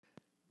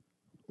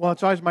Well,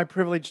 it's always my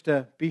privilege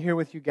to be here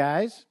with you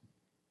guys.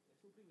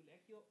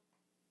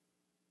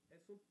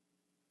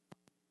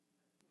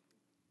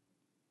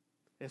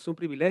 Es un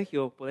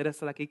privilegio poder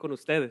estar aquí con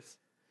ustedes.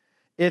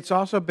 It's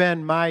also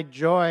been my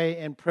joy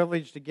and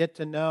privilege to get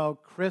to know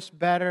Chris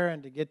better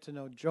and to get to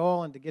know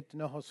Joel and to get to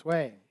know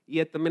Josue.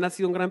 Y también ha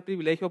sido un gran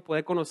privilegio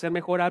poder conocer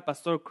mejor al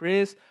pastor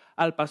Chris,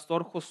 al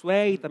pastor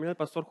Josué y también al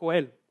pastor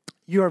Joel.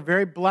 You are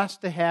very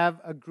blessed to have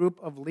a group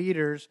of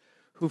leaders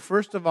who,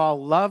 first of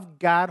all, love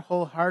God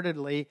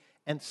wholeheartedly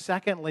and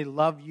secondly,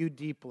 love you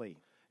deeply.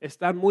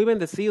 Están muy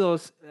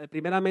bendecidos,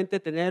 primeramente,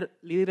 tener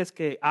líderes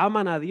que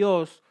aman a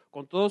Dios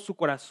con todo su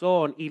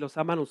corazón y los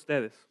aman a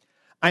ustedes.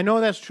 I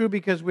know that's true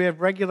because we have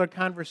regular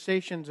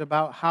conversations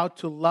about how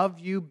to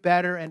love you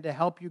better and to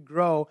help you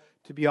grow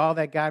to be all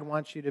that God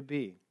wants you to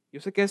be.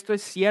 Yo sé que esto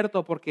es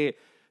cierto porque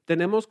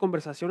tenemos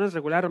conversaciones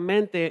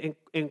regularmente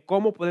en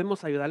cómo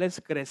podemos ayudarles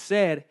a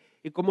crecer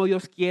y cómo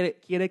Dios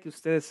quiere que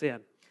ustedes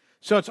sean.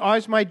 So it's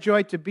always my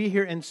joy to be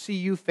here and see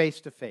you face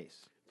to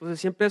face.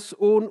 Entonces siempre es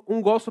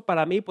un gozo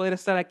para mí poder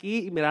estar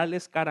aquí y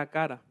mirarles cara a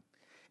cara.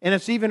 And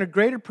it's even a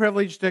greater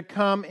privilege to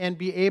come and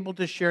be able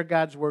to share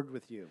God's word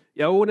with you.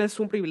 Y aún es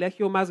un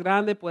privilegio más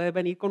grande poder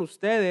venir con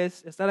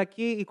ustedes, estar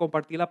aquí y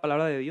compartir la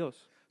palabra de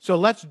Dios. So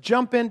let's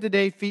jump in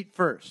today feet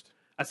first.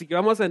 Así que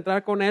vamos a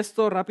entrar con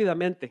esto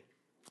rápidamente.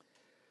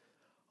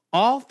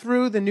 All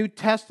through the New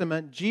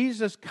Testament,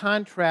 Jesus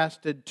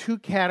contrasted two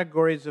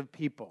categories of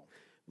people.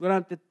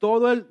 Durante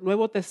todo el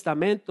Nuevo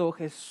Testamento,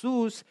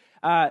 Jesús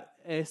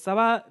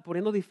estaba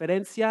poniendo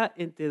diferencia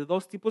entre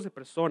dos tipos de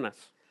personas.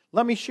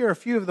 Let me share a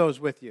few of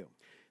those with you.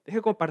 Deje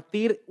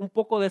compartir un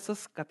poco de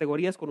esas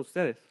categorías con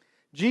ustedes.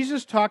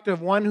 Jesus talked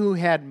of one who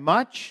had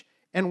much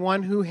and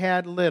one who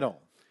had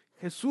little.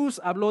 Jesús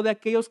habló de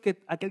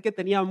aquel que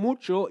tenía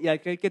mucho y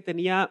aquel que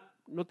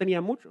no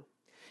tenía mucho.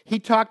 He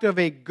talked of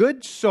a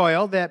good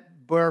soil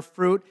that bore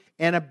fruit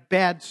and a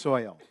bad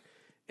soil.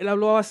 Él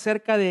habló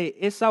acerca de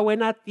esa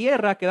buena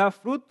tierra que da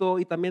fruto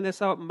y también de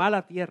esa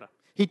mala tierra.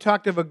 He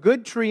talked of a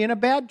good tree and a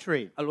bad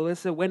tree. Habló de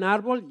ese buen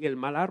árbol y el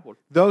mal árbol.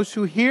 Those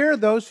who hear,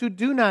 those who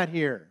do not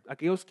hear.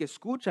 Aquellos que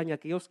escuchan y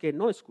aquellos que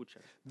no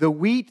escuchan. The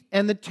wheat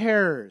and the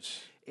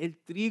tares. El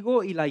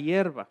trigo y la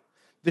hierba.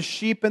 The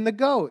sheep and the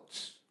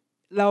goats.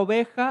 La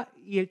oveja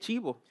y el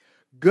chivo.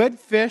 Good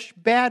fish,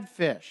 bad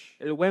fish.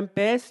 El buen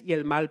pez y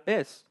el mal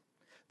pez.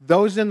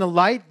 Those in the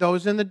light,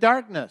 those in the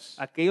darkness.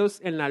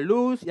 Aquellos en la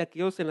luz y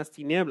aquellos en las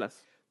tinieblas.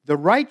 The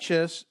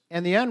righteous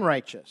and the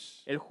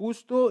unrighteous. El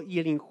justo y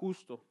el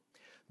injusto.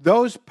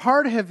 Those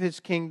part of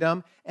his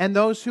kingdom and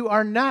those who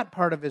are not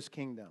part of his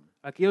kingdom.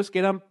 Aquellos que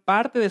eran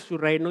parte de su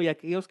reino y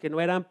aquellos que no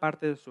eran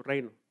parte de su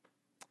reino.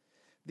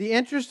 The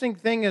interesting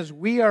thing is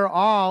we are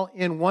all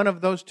in one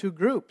of those two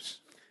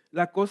groups.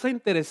 La cosa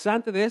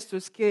interesante de esto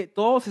es que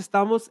todos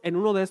estamos en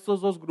uno de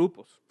estos dos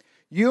grupos.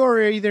 You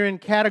are either in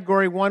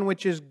category 1,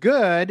 which is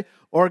good,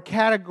 or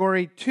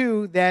category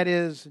 2, that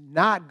is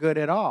not good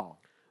at all.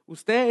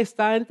 Usted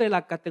está entre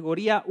la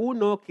categoría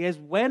 1, que es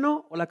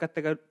bueno, o la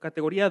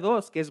categoría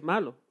 2, que es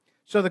malo.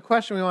 So the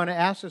question we want to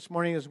ask this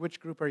morning is, which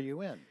group are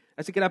you in?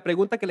 Así que la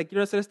pregunta que le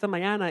quiero hacer esta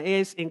mañana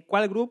es, ¿en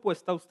cuál grupo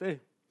está usted?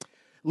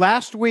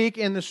 Last week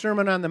in the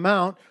Sermon on the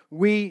Mount,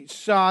 we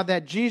saw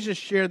that Jesus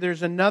shared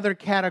there's another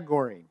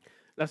category.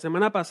 La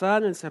semana pasada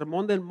en el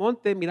Sermón del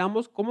Monte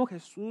miramos cómo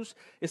Jesús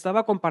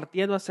estaba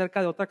compartiendo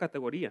acerca de otra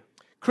categoría.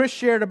 Chris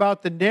shared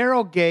about the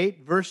narrow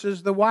gate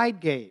versus the wide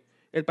gate.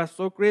 El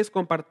pastor Chris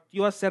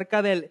compartió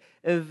acerca de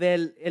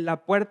la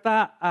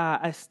puerta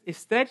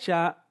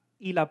estrecha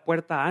y la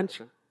puerta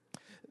ancha.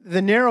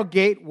 The narrow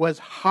gate was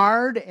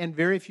hard and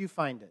very few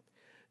find it.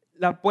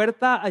 La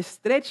puerta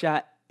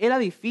estrecha era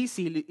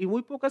difícil y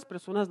muy pocas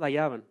personas la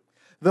hallaban.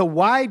 The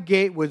wide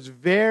gate was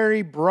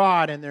very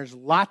broad and there's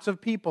lots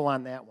of people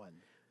on that one.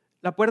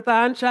 La puerta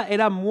ancha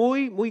era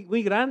muy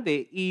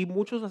grande y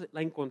muchos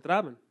la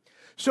encontraban.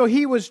 So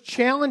he was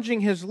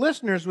challenging his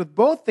listeners with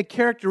both the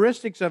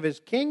characteristics of his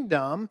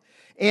kingdom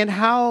and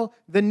how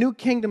the new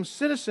kingdom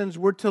citizens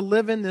were to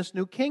live in this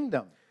new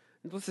kingdom.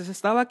 Entonces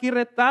estaba aquí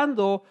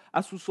retando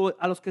a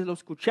los que lo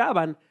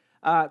escuchaban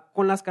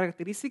con las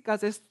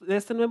características de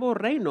este nuevo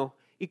reino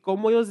y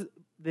cómo ellos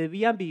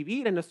debían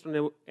vivir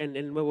en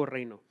el nuevo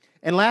reino.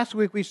 And last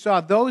week we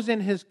saw those in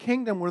his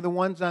kingdom were the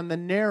ones on the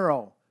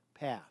narrow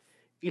path.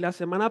 Y la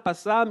semana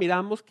pasada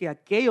miramos que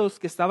aquellos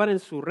que estaban en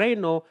su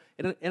reino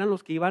eran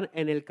los que iban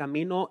en el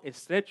camino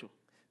estrecho.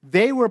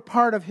 They were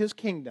part of his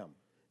kingdom.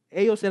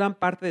 Ellos eran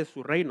parte de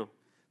su reino.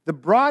 The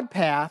broad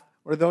path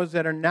were those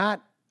that are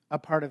not a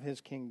part of his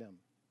kingdom.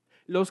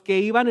 Los que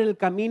iban en el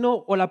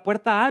camino o la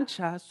puerta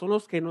ancha son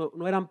los que no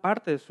eran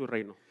parte de su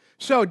reino.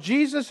 So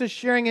Jesus is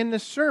sharing in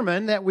this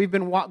sermon that we've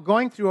been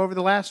going through over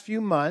the last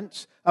few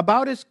months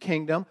about his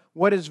kingdom,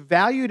 what is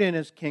valued in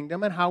his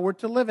kingdom, and how we're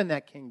to live in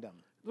that kingdom.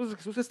 Entonces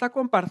Jesús está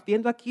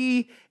compartiendo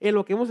aquí en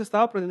lo que hemos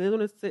estado aprendiendo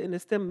en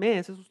este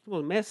mes, estos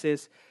últimos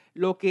meses,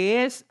 lo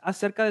que es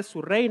acerca de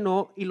su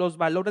reino y los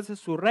valores de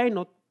su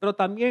reino, pero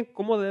también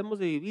cómo debemos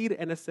de vivir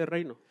en este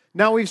reino.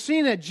 Now we've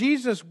seen that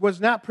Jesus was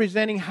not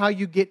presenting how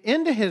you get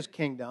into his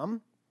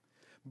kingdom,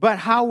 but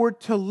how we're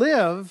to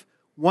live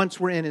once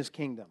we're in his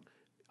kingdom.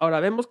 Ahora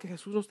vemos que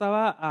Jesús nos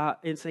estaba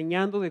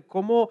enseñando de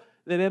cómo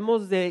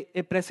debemos de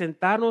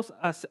presentarnos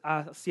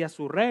hacia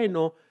su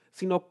reino,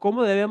 sino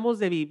cómo debemos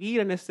de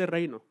vivir en este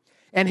reino.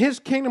 And his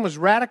kingdom was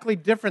radically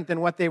different than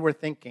what they were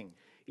thinking.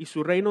 Y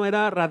su reino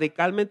era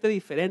radicalmente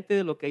diferente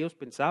de lo que ellos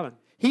pensaban.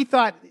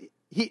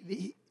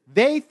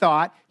 They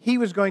thought he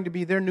was going to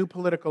be their new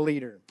political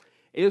leader.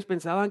 Ellos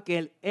pensaban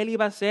que él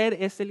iba a ser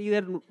ese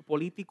líder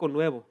político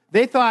nuevo.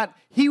 They thought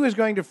he was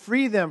going to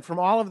free them from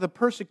all of the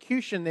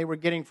persecution they were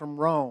getting from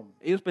Rome.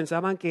 Ellos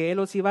pensaban que él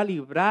los iba a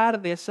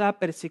librar de esa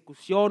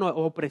persecución o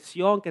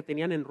opresión que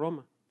tenían en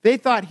Roma. They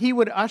thought he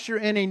would usher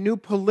in a new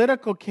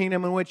political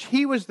kingdom in which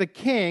he was the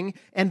king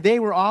and they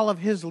were all of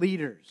his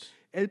leaders.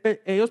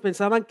 Ellos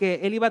pensaban que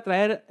él iba a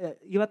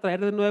traer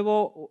de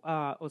nuevo,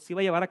 o se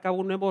iba a llevar a cabo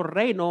un nuevo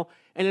reino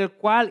en el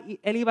cual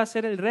él iba a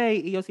ser el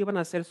rey y ellos iban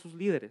a ser sus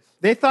líderes.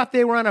 They thought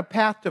they were on a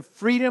path to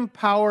freedom,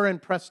 power,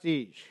 and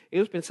prestige.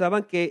 Ellos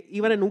pensaban que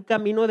iban en un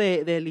camino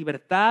de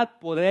libertad,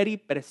 poder y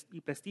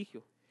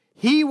prestigio.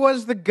 He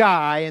was the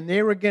guy and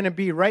they were going to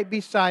be right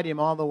beside him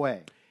all the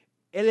way.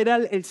 Él era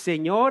el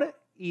Señor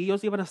y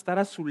ellos iban a estar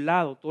a su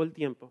lado todo el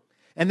tiempo.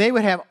 And they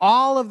would have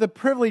all of the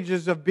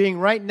privileges of being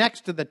right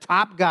next to the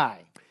top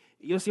guy.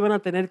 Ellos iban a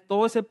tener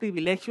todo ese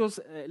privilegio,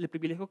 el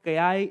privilegio que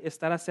hay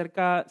estar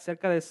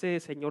cerca de ese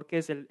Señor que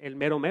es el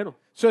mero mero.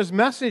 So his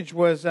message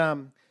was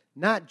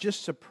not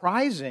just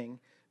surprising,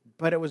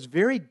 but it was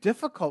very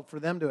difficult for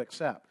them to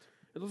accept.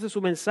 Entonces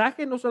su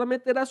mensaje no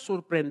solamente era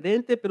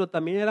sorprendente, pero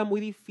también era muy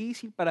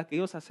difícil para que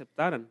ellos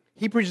aceptaran.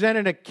 He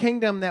presented a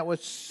kingdom that was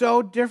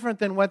so different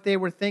than what they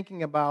were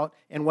thinking about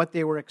and what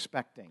they were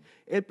expecting.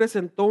 Él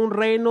presentó un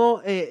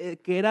reino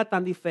que era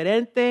tan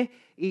diferente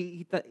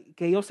y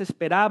que ellos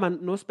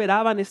no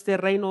esperaban este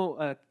reino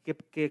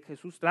que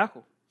Jesús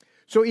trajo.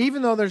 So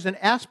even though there's an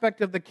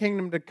aspect of the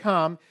kingdom to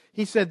come,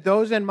 he said,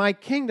 those in my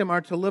kingdom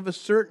are to live a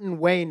certain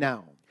way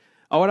now.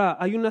 Ahora,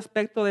 hay un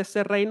aspecto de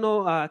ese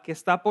reino que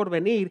está por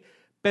venir,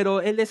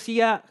 pero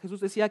Jesús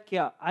decía que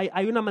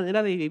hay una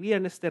manera de vivir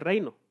en este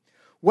reino.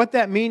 What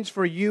that means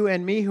for you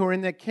and me who are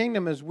in that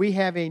kingdom is we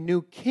have a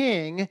new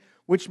king,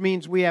 which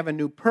means we have a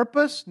new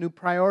purpose, new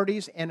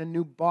priorities, and a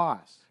new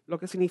boss. Lo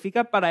que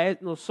significa para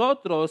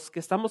nosotros que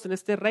estamos en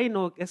este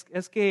reino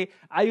es que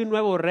hay un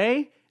nuevo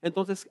rey,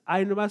 entonces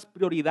hay nuevas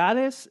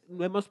prioridades,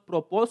 nuevos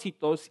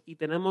propósitos y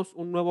tenemos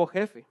un nuevo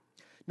jefe.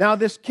 Now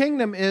this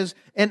kingdom is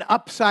an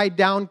upside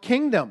down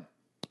kingdom.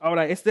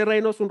 Ahora, este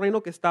reino es un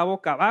reino que está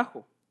boca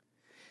abajo.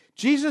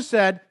 Jesus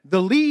said,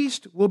 the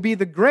least will be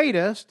the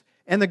greatest,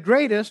 and the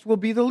greatest will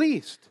be the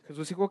least.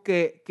 Jesús dijo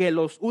que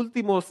los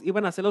últimos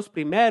iban a ser los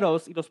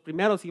primeros y los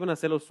primeros iban a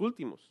ser los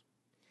últimos.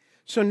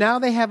 So now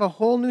they have a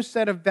whole new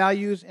set of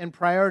values and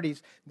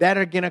priorities that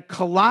are going to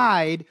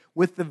collide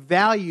with the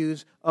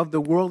values of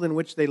the world in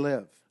which they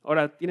live.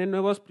 Ahora tienen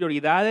nuevas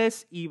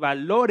prioridades y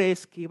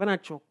valores que iban a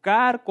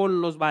chocar con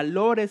los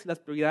valores y las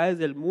prioridades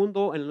del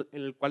mundo en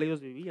el cual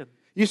ellos vivían.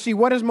 You see,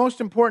 what is most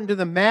important to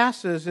the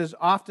masses is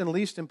often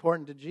least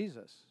important to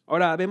Jesus.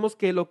 Ahora vemos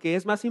que lo que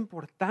es más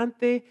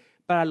importante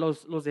para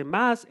los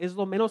demás es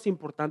lo menos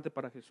importante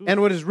para Jesús.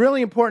 And what is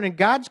really important in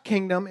God's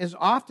kingdom is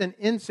often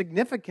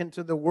insignificant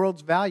to the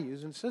world's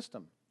values and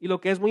system. Y lo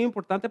que es muy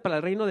importante para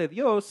el reino de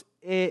Dios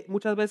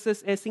muchas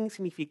veces es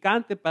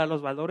insignificante para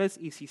los valores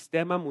y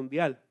sistema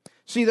mundial.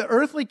 See, the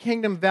earthly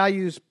kingdom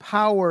values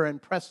power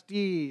and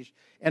prestige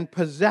and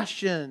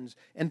possessions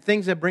and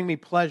things that bring me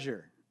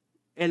pleasure.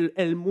 El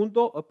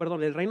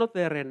reino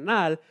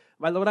terrenal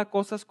valora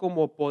cosas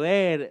como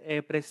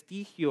poder,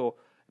 prestigio,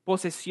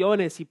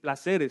 posesiones y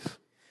placeres.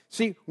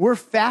 See, we're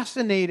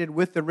fascinated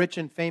with the rich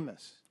and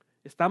famous.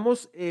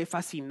 Estamos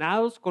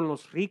fascinados con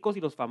los ricos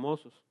y los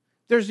famosos.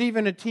 There's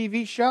even a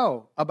TV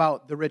show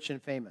about the rich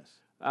and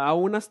famous.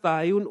 Aún hasta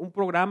hay un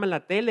programa en la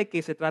tele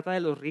que se trata de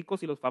los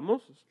ricos y los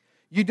famosos.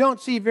 You don't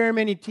see very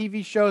many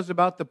TV shows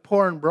about the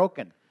poor and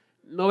broken.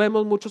 No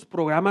vemos muchos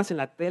programas en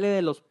la tele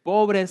de los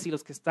pobres y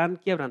los que están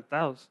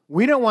quebrantados.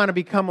 We don't want to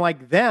become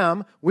like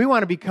them. We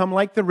want to become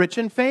like the rich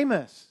and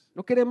famous.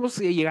 No queremos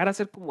llegar a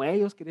ser como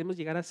ellos, queremos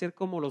llegar a ser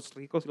como los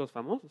ricos y los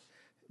famosos.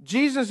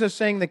 Jesus is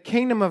saying the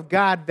kingdom of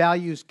God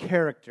values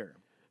character.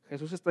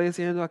 Jesús está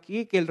diciendo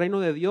aquí que el reino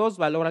de Dios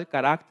valora el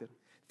carácter.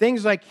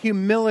 Things like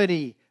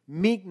humility,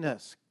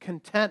 meekness,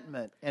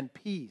 contentment, and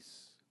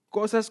peace.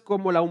 Cosas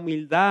como la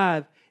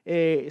humildad,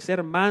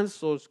 ser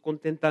mansos,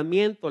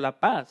 contentamiento, la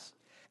paz.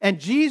 And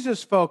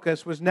Jesus'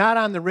 focus was not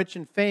on the rich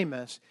and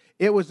famous.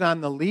 It was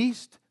on the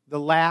least, the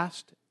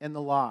last, and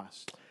the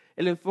lost.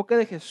 El enfoque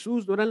de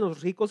Jesús no eran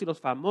los ricos y los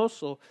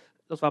famosos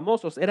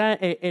era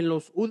en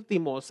los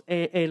últimos,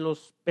 en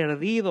los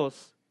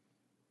perdidos.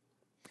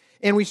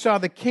 And we saw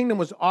the kingdom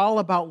was all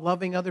about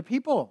loving other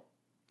people.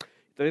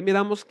 También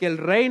miramos que el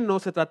reino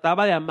se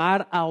trataba de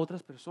amar a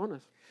otras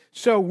personas.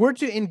 So we're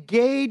to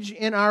engage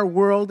in our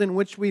world in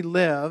which we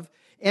live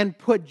and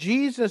put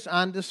Jesus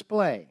on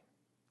display.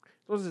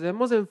 Entonces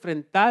debemos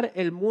enfrentar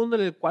el mundo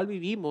en el cual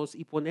vivimos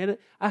y poner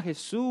a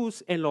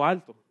Jesús en lo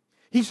alto.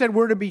 He said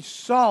we're to be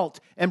salt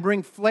and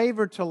bring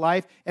flavor to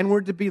life, and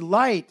we're to be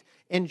light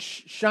and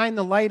shine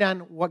the light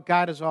on what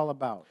God is all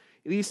about.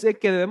 Dice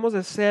que debemos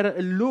de ser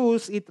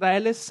luz y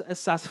traerles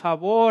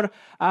favor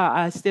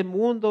a este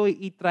mundo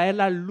y traer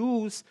la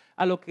luz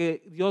a lo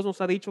que Dios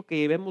nos ha dicho que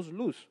llevemos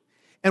luz.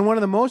 And one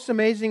of the most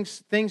amazing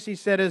things he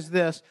said is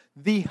this: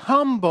 the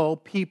humble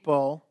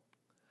people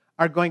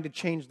are going to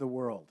change the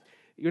world.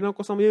 Y una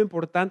cosa muy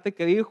importante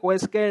que dijo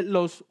es que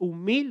los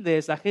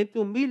humildes, la gente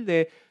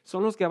humilde,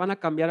 son los que van a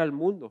cambiar al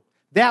mundo.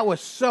 That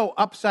was so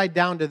upside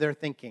down to their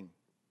thinking.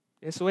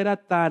 Eso era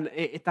tan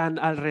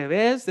al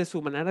revés de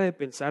su manera de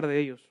pensar de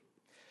ellos.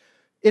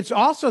 It's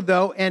also,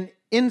 though, an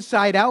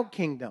inside-out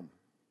kingdom.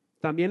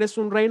 También es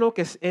un reino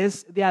que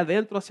es de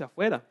adentro hacia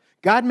afuera.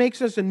 God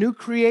makes us a new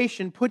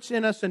creation, puts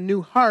in us a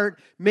new heart,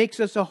 makes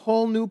us a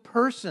whole new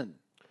person.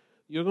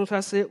 Dios nos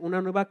hace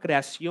una nueva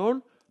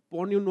creación,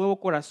 pone un nuevo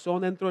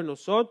corazón dentro de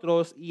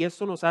nosotros y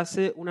eso nos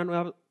hace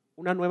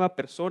una nueva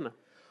persona.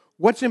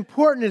 What's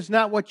important is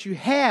not what you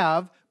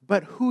have,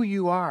 but who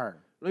you are.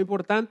 Lo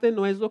importante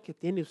no es lo que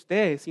tiene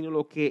usted, sino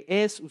lo que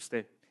es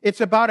usted. It's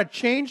about a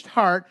changed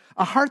heart,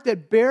 a heart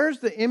that bears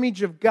the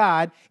image of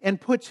God and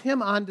puts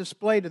Him on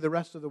display to the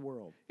rest of the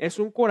world. Es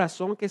un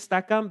corazón que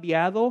está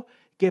cambiado,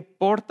 que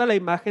porta la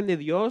imagen de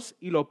Dios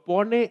y lo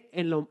pone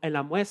en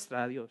la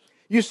muestra a Dios.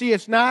 You see,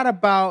 it's not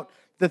about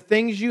the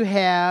things you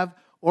have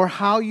or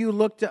how you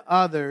look to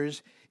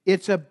others.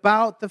 It's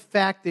about the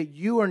fact that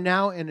you are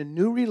now in a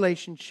new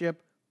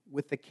relationship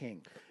with the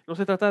King. No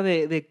se trata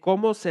de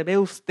cómo se ve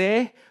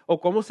usted o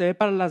cómo se ve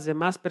para las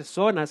demás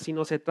personas,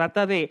 sino se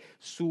trata de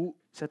su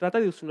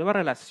nueva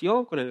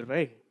relación con el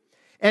Rey.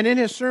 And in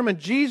his sermon,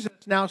 Jesus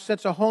now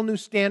sets a whole new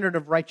standard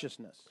of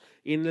righteousness.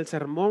 Y en el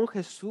sermón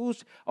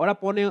Jesús ahora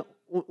pone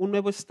un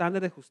nuevo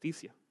estándar de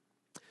justicia.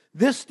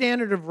 This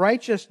standard of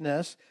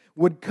righteousness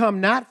would come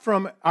not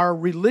from our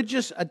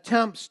religious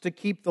attempts to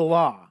keep the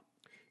law.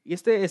 Y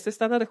este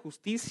estándar de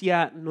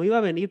justicia no iba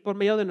a venir por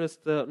medio de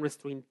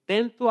nuestro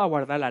intento a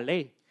guardar la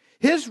ley.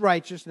 His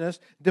righteousness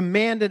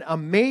demanded a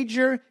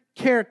major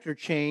character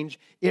change.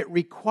 It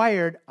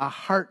required a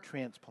heart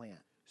transplant.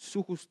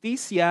 Su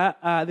justicia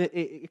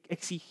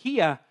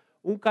exigía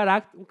un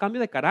cambio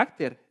de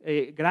carácter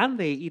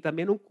grande y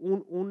también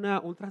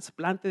un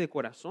trasplante de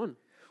corazón.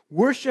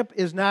 Worship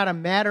is not a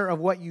matter of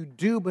what you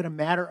do, but a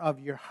matter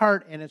of your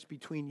heart, and it's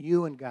between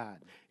you and God.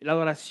 La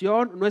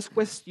adoración no es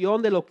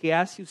cuestión de lo que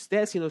hace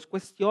usted, sino es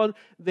cuestión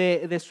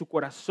de su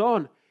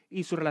corazón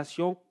y su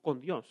relación con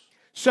Dios.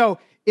 So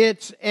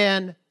it's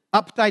an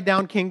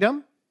upside-down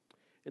kingdom.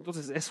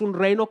 Entonces, es un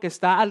reino que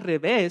está al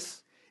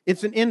revés.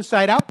 It's an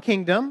inside-out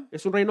kingdom.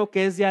 Es un reino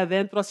que es de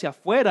adentro hacia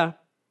afuera.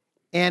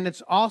 And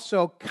it's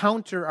also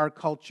counter our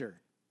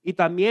culture. Y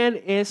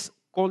también es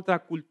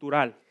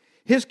contracultural.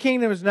 His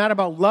kingdom is not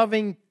about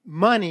loving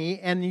money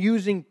and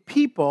using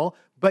people,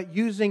 but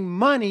using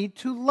money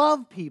to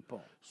love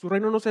people. Su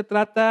reino no se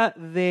trata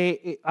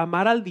de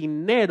amar al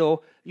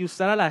dinero y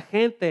usar a la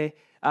gente,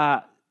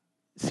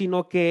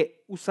 sino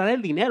que usar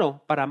el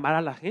dinero para amar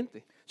a la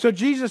gente. So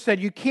Jesus said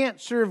you can't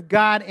serve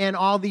God and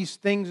all these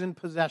things and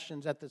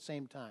possessions at the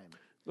same time.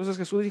 Entonces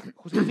Jesús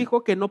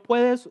dijo que no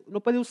puede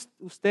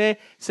usted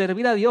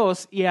servir a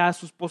Dios y a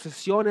sus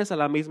posesiones a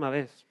la misma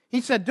vez.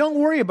 He said, don't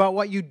worry about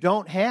what you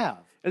don't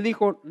have. Él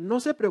dijo, no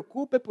se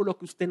preocupe por lo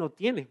que usted no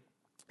tiene.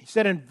 He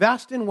said,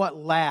 invest in what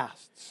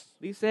lasts.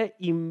 Dice,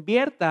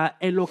 invierta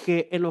en lo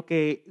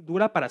que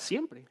dura para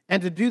siempre.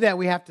 And to do that,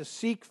 we have to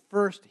seek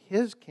first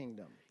His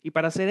kingdom. Y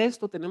para hacer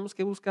esto tenemos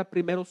que buscar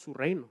primero su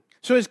reino.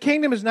 So His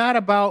kingdom is not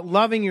about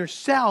loving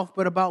yourself,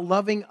 but about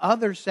loving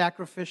others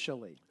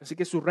sacrificially. Así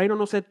que su reino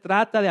no se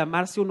trata de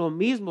amarse uno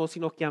mismo,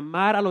 sino que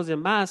amar a los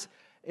demás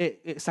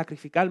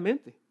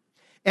sacrificalmente.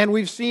 And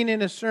we've seen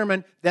in his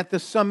sermon that the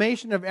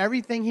summation of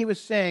everything he was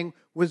saying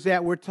was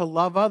that we're to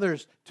love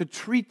others, to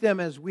treat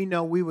them as we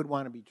know we would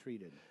want to be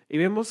treated. Y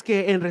vemos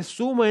que en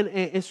resumen,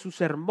 en su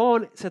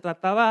sermón se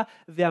trataba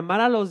de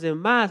amar a los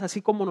demás,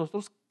 así como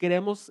nosotros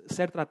queremos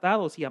ser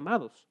tratados y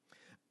amados.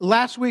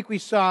 Last week we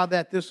saw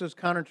that this was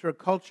counter to our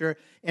culture,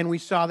 and we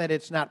saw that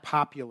it's not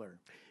popular.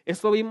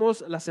 Esto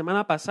vimos la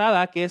semana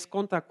pasada, que es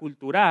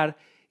contracultural,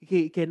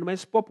 que no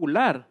es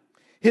popular.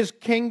 His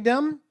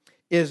kingdom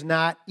is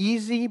not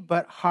easy,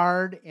 but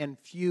hard, and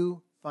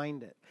few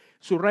find it.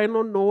 Su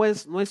reino no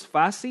es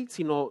fácil,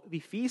 sino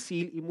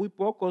difícil, y muy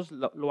pocos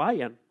lo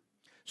hallan.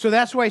 So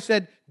that's why I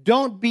said,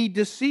 don't be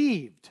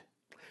deceived.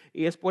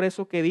 Y es por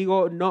eso que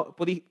dijo,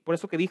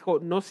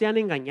 no sean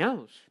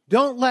engañados.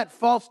 Don't let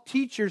false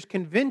teachers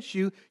convince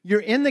you you're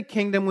in the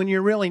kingdom when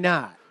you're really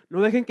not. No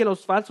dejen que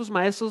los falsos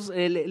maestros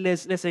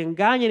les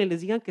engañen y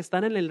les digan que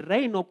están en el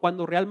reino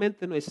cuando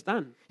realmente no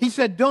están. He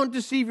said, don't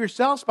deceive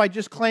yourselves by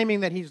just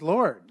claiming that He's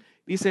Lord.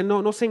 Dice,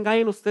 no se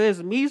engañen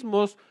ustedes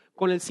mismos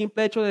con el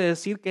simple hecho de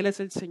decir que Él es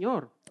el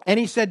Señor. And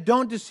He said,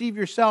 don't deceive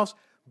yourselves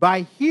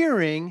by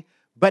hearing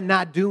but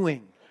not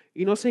doing.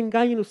 Y no se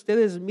engañen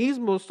ustedes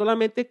mismos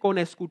solamente con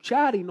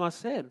escuchar y no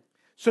hacer.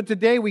 So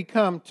today we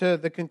come to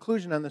the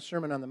conclusion on the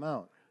Sermon on the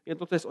Mount. Y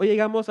entonces hoy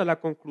llegamos a la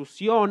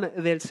conclusión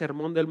del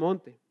Sermón del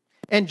Monte.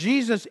 And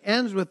Jesus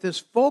ends with this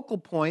focal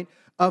point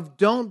of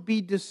don't be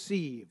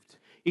deceived.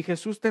 Y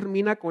Jesús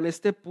termina con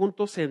este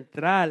punto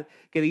central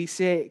que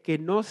dice que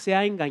no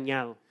sea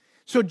engañado.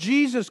 So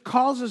Jesus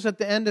calls us at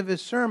the end of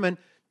his sermon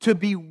to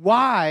be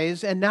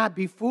wise and not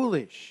be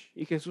foolish.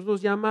 Y Jesús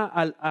nos llama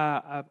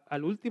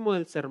al último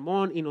del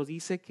sermón y nos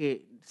dice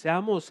que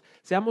seamos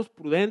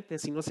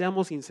prudentes y no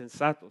seamos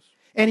insensatos.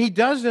 And he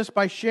does this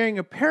by sharing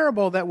a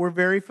parable that we're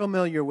very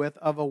familiar with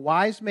of a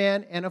wise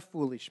man and a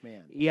foolish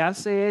man. Y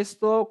hace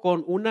esto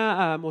con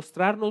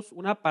mostrarnos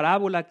una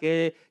parábola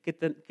que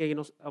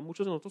a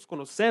muchos de nosotros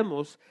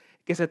conocemos,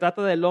 que se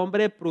trata del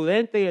hombre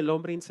prudente y el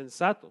hombre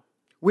insensato.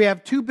 We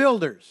have two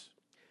builders,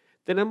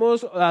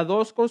 Tenemos a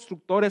dos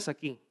constructores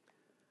aquí.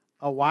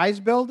 a wise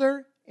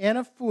builder and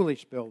a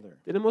foolish builder.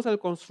 Tenemos al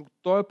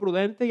constructor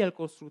prudente y al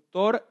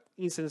constructor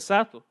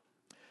insensato.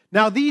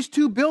 Now, these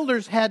two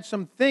builders had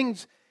some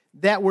things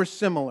that were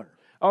similar.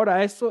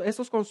 Ahora,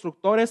 estos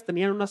constructores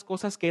tenían unas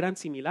cosas que eran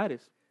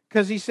similares.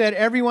 Because he said,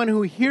 everyone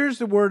who hears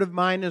the word of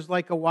mine is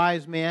like a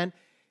wise man,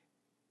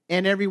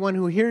 and everyone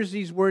who hears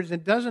these words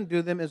and doesn't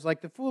do them is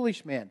like the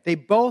foolish man. They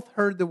both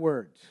heard the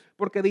words.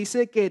 Porque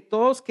dice que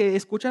todos que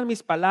escuchan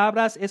mis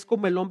palabras es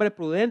como el hombre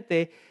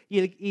prudente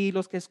y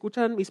los que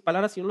escuchan mis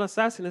palabras y no las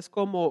hacen es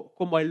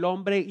como el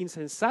hombre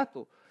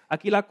insensato.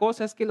 Aquí la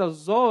cosa es que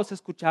los dos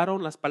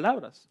escucharon las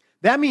palabras.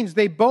 That means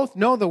they both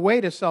know the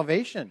way to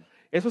salvation.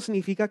 Eso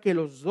significa que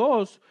los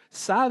dos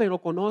saben o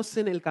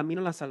conocen el camino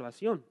a la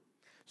salvación.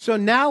 So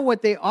now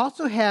what they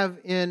also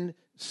have in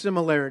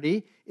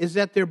similarity is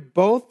that they're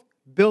both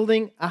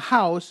building a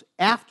house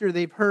after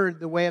they've heard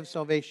the way of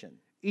salvation.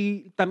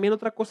 Y también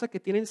otra cosa que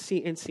tienen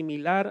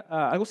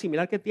algo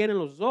similar que tienen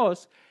los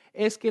dos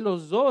es que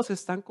los dos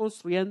están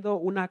construyendo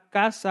una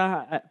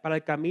casa para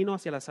el camino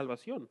hacia la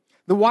salvación.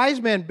 The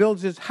wise man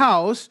builds his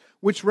house,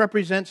 which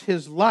represents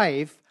his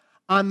life,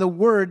 on the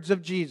words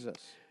of Jesus.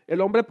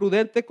 El hombre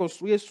prudente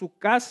construye su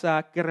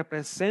casa que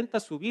representa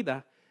su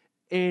vida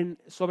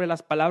sobre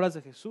las palabras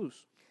de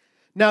Jesús.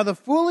 Now, the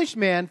foolish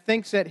man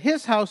thinks that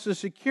his house is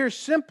secure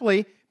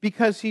simply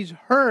because he's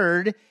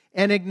heard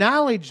and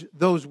acknowledged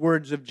those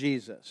words of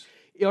Jesus.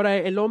 Y ahora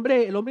el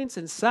hombre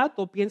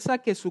insensato piensa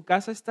que su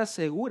casa está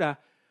segura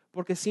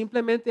porque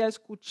simplemente ha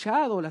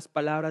escuchado las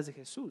palabras de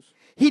Jesús.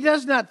 He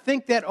does not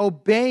think that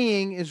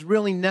obeying is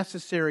really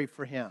necessary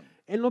for him.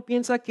 Él no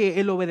piensa que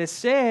el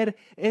obedecer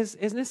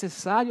es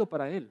necesario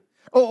para él.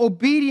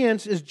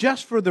 Obedience is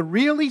just for the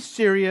really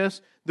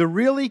serious, the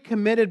really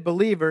committed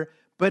believer,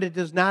 but it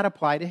does not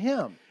apply to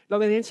him. La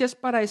obediencia es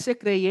para ese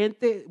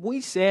creyente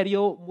muy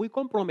serio, muy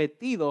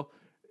comprometido,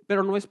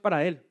 pero no es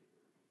para él.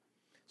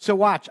 So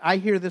watch, I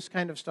hear this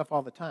kind of stuff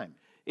all the time.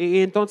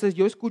 Y entonces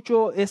yo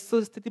escucho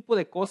este tipo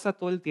de cosas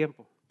todo el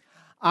tiempo.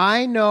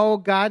 I know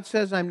God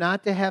says I'm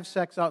not to have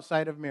sex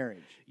outside of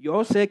marriage.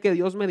 Yo sé que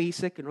Dios me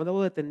dice que no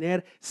debo de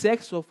tener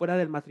sexo fuera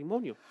del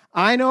matrimonio.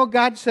 I know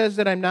God says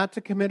that I'm not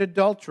to commit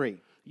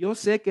adultery. Yo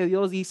sé que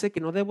Dios dice que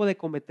no debo de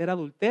cometer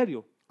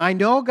adulterio. I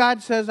know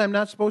God says I'm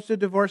not supposed to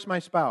divorce my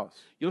spouse.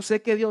 Yo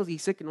sé que Dios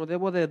dice que no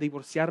debo de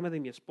divorciarme de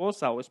mi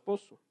esposa o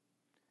esposo.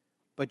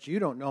 But you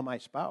don't know my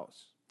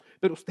spouse.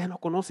 Pero usted no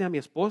conoce a mi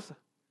esposa.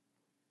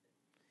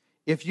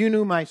 If you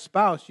knew my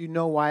spouse, you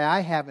know why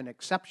I have an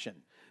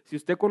exception. Si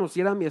usted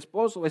conociera a mi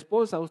esposo o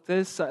esposa,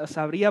 usted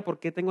sabría por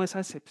qué tengo esa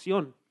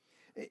excepción.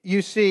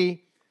 You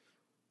see,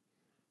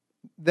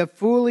 the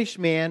foolish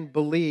man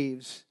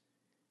believes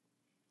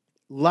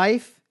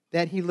life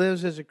that he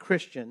lives as a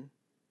Christian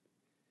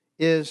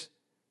is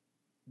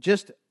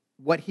just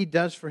what he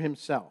does for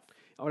himself.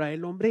 Ahora,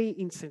 el hombre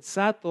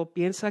insensato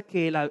piensa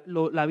que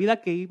la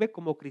vida que vive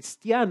como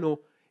cristiano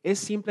es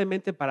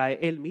simplemente para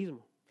él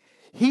mismo.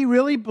 He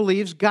really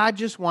believes God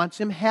just wants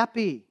him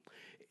happy.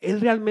 Él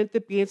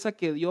realmente piensa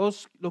que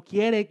Dios lo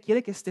quiere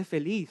que esté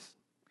feliz.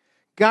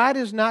 God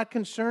is not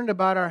concerned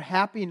about our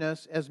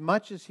happiness as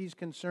much as he's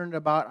concerned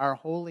about our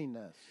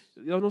holiness.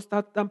 Dios no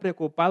está tan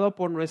preocupado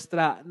por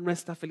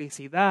nuestra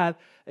felicidad,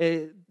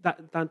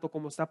 tanto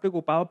como está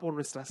preocupado por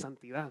nuestra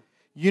santidad.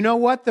 You know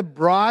what the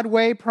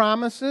Broadway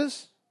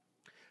promises?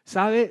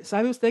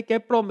 ¿Sabe usted qué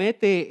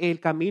promete el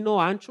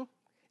camino ancho?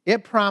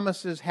 It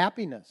promises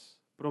happiness.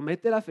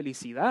 Promete la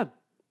felicidad.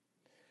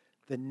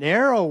 The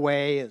narrow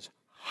way is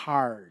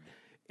hard.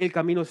 El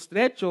camino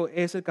estrecho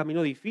es el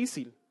camino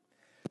difícil.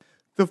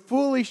 The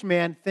foolish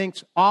man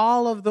thinks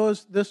all of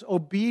this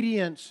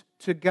obedience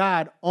to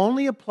God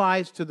only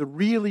applies to the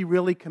really,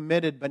 really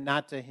committed, but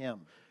not to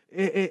him.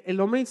 El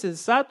hombre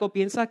insensato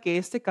piensa que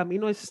este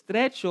camino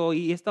estrecho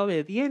y esta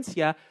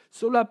obediencia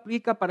solo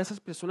aplica para esas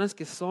personas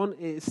que son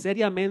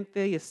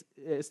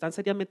están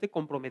seriamente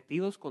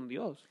comprometidos con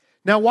Dios.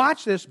 Now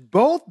watch this.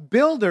 Both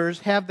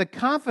builders have the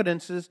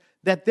confidences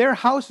that their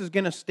house is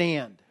going to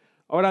stand.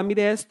 Ahora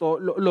mire esto,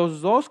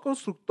 los dos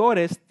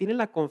constructores tienen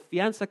la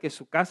confianza que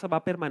su casa va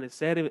a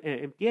permanecer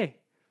en pie.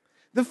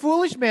 The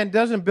foolish man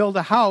doesn't build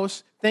a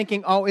house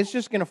thinking, oh, it's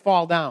just going to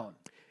fall down.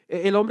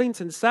 El hombre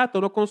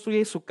insensato no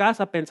construye su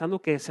casa pensando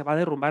que se va a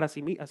derrumbar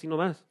así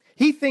nomás.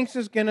 He thinks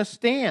it's going to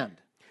stand.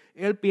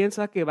 Él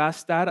piensa que va a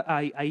estar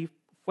ahí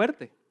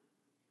fuerte.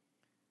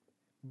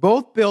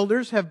 Both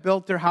builders have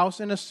built their house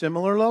in a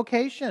similar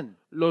location.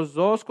 Los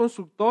dos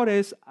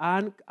constructores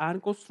han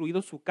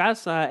construido su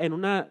casa en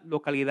una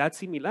localidad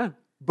similar.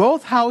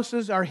 Both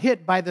houses are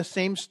hit by the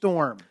same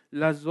storm.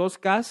 Las dos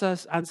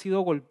casas han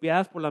sido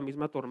golpeadas por la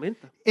misma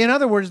tormenta. In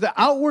other words, the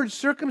outward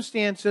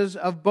circumstances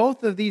of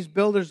both of these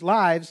builders'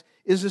 lives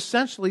is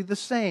essentially the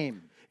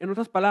same. En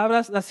otras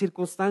palabras, las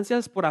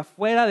circunstancias por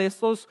afuera de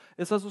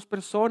esas dos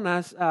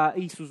personas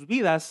y sus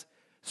vidas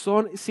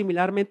son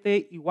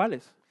similarmente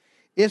iguales.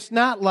 It's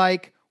not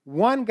like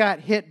one got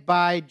hit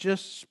by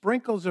just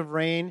sprinkles of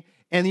rain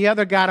and the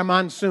other got a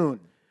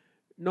monsoon.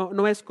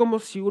 No es como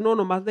si uno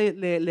nomás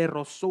le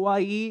rozó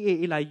ahí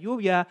y la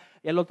lluvia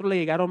y al otro le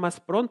llegaron más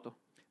pronto.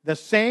 The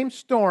same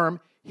storm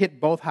hit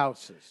both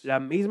houses. La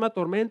misma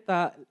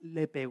tormenta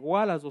le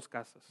pegó a las dos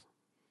casas.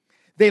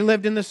 They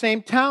lived in the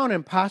same town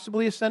and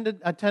possibly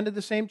attended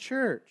the same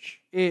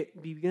church.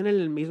 Vivían en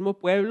el mismo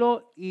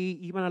pueblo y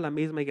iban a la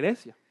misma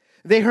iglesia.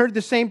 They heard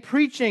the same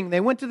preaching.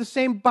 They went to the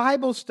same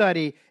Bible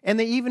study, and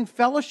they even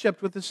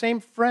fellowshipped with the same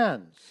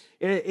friends.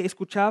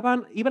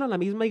 Iban a la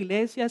misma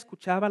iglesia,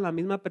 escuchaban la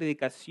misma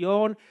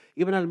predicación,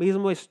 iban al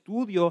mismo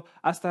estudio,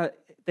 hasta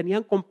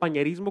tenían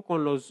compañerismo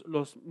con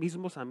los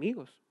mismos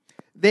amigos.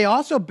 They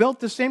also built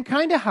the same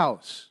kind of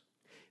house.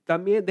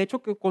 También, de hecho,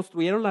 que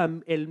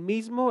construyeron el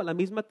mismo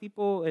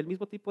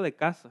tipo de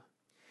casa.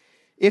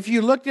 If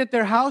you looked at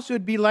their house, it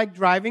would be like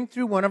driving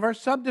through one of our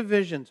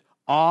subdivisions.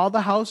 All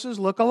the houses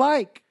look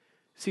alike.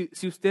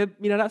 Si usted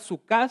mirara su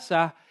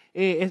casa,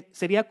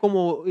 sería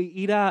como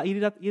ir a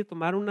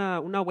tomar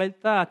una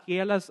vuelta aquí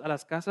a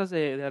las casas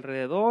de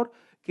alrededor,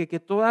 que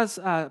todas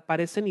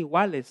parecen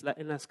iguales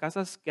en las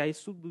casas que hay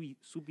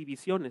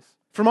subdivisiones.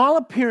 From all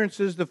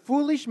appearances, the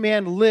foolish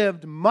man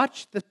lived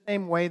much the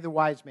same way the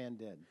wise man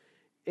did.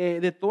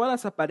 De todas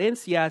las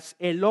apariencias,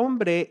 el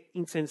hombre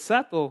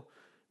insensato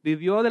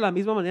vivió de la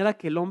misma manera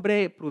que el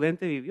hombre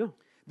prudente vivió.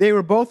 They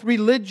were both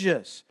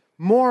religious,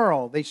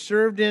 moral. They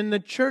served in the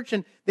church,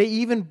 and they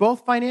even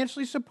both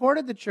financially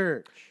supported the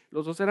church.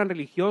 Los dos eran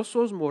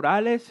religiosos,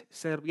 morales,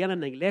 servían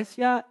en la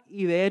iglesia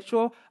y de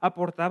hecho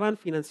aportaban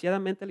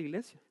financieramente a la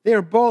iglesia. They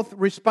were both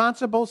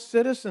responsible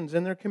citizens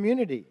in their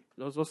community.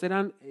 Los dos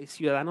eran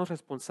ciudadanos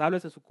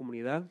responsables de su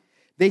comunidad.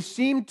 They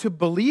seemed to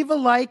believe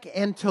alike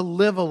and to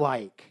live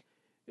alike.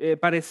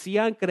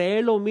 Parecían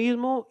creer lo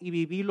mismo y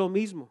vivir lo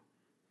mismo.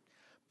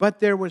 But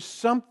there was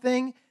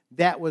something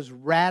that was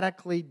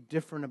radically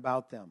different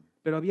about them.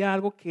 Pero había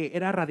algo que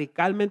era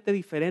radicalmente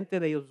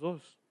diferente de ellos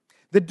dos.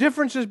 The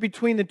differences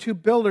between the two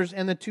builders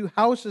and the two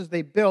houses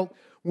they built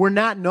were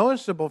not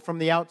noticeable from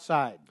the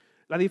outside.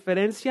 La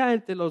diferencia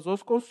entre los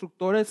dos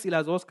constructores y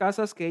las dos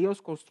casas que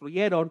ellos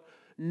construyeron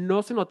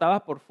no se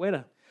notaba por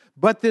fuera.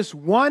 But this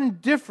one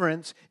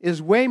difference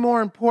is way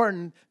more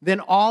important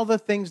than all the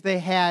things they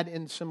had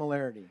in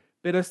similarity.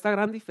 Pero esta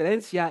gran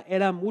diferencia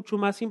era mucho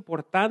más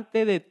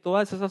importante de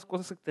todas esas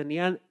cosas que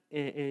tenían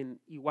en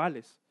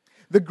iguales.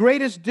 The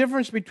greatest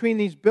difference between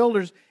these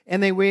builders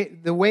and the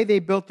way they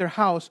built their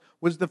house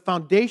was the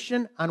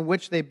foundation on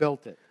which they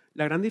built it.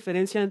 La gran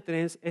diferencia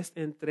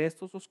entre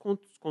estos dos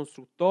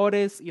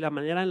constructores y la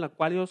manera en la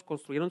cual ellos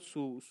construyeron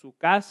su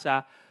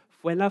casa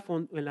fue en la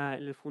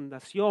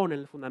fundación, en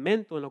el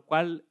fundamento en el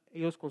cual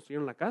ellos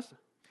construyeron la casa.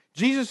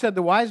 Jesus said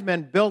the wise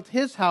man built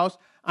his house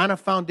on a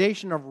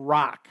foundation of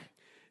rock.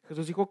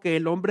 Jesús dijo que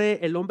el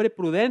hombre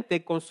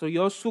prudente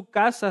construyó su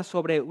casa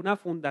sobre una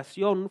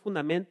fundación, un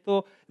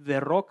fundamento de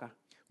roca.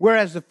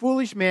 Whereas the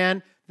foolish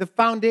man, the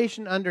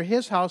foundation under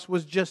his house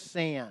was just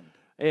sand.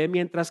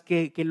 Mientras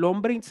que el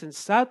hombre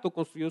insensato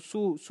construyó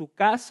su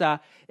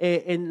casa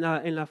en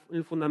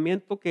el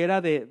fundamento que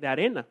era de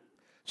arena.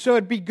 So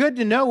it'd be good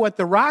to know what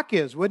the rock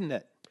is, wouldn't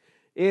it?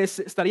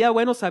 Estaría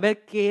bueno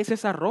saber qué es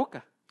esa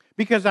roca.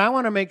 Because I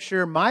want to make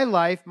sure my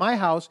life, my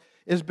house,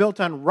 is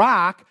built on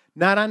rock,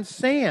 not on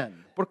sand.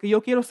 Porque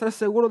yo quiero estar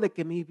seguro de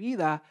que mi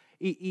vida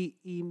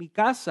y mi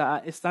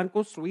casa están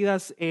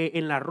construidas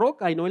en la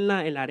roca y no en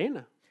la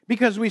arena.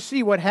 Because we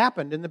see what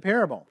happened in the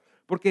parable.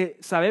 Porque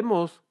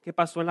sabemos qué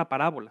pasó en la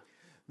parábola.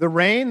 The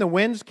rain, the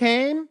winds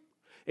came.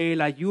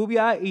 La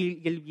lluvia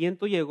y el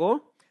viento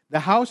llegó. The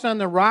house on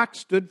the rock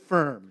stood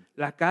firm.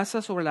 La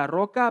casa sobre la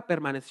roca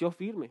permaneció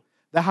firme.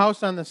 The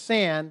house on the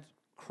sand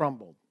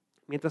crumbled.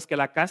 Mientras que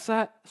la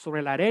casa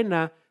sobre la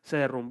arena se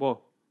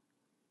derrumbó.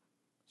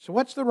 So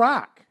what's the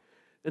rock?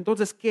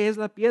 Entonces, ¿qué es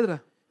la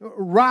piedra?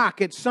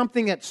 Rock, it's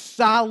something that's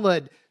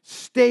solid,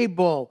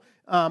 stable,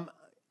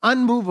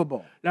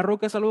 unmovable. La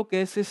roca es algo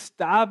que es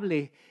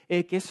estable,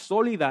 que es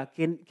sólida,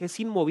 que es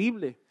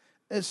inmovible.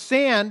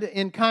 Sand,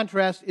 in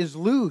contrast, is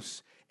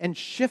loose and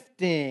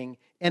shifting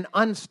and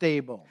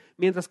unstable.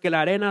 Mientras que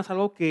la arena es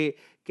algo que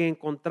en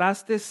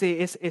contraste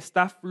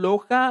está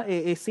floja,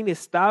 es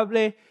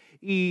inestable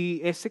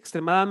y es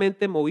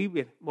extremadamente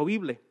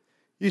movible.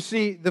 You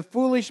see, the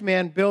foolish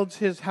man builds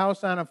his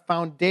house on a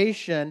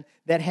foundation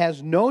that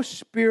has no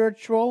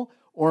spiritual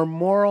or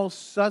moral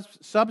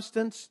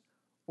substance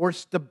or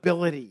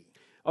stability.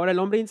 Ahora el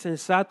hombre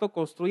insensato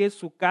construye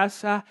su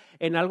casa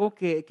en algo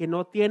que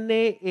no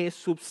tiene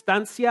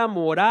substancia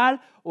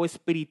moral o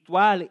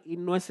espiritual y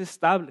no es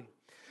estable.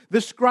 The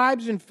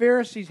scribes and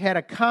Pharisees had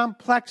a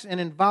complex and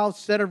involved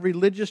set of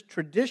religious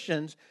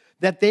traditions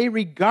that they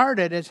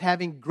regarded as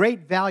having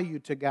great value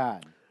to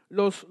God.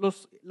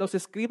 Los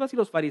escribas y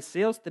los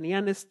fariseos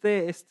tenían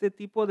este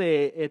tipo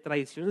de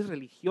tradiciones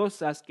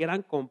religiosas que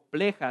eran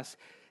complejas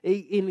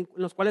y en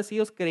los cuales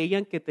ellos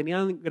creían que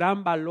tenían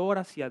gran valor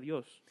hacia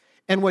Dios.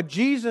 And what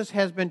Jesus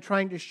has been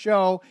trying to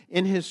show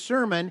in his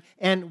sermon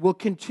and will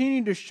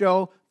continue to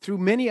show through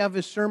many of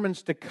his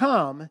sermons to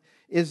come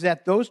is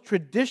that those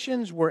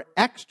traditions were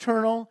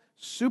external,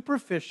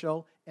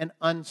 superficial, and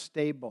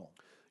unstable.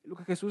 Lo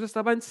que Jesús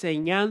estaba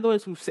enseñando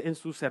en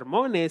sus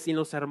sermones y en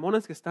los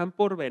sermones que están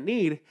por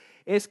venir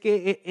es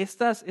que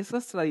estas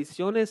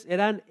tradiciones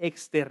eran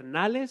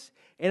externales,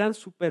 eran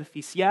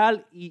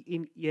superficial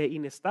e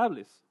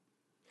inestables.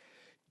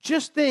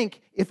 Just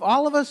think if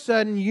all of a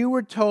sudden you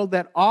were told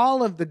that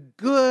all of the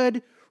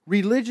good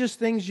religious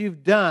things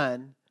you've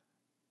done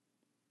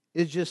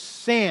is just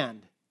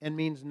sand and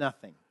means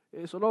nothing.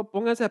 Solo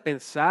pónganse a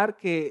pensar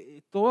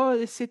que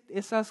todas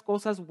esas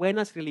cosas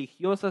buenas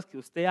religiosas que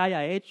usted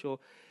haya hecho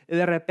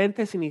de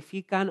repente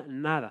significan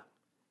nada.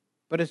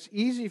 But it's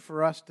easy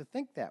for us to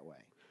think that way.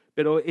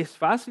 Pero es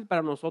fácil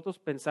para nosotros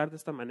pensar de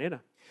esta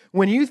manera.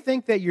 When you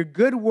think that your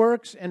good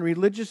works and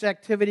religious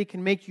activity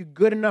can make you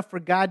good enough for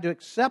God to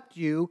accept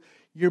you,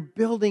 you're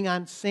building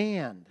on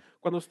sand.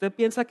 Cuando usted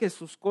piensa que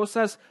sus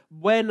cosas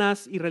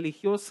buenas y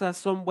religiosas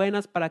son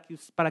buenas para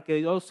que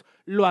Dios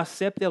lo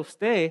acepte a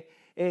usted,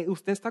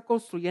 usted está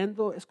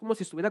construyendo, es como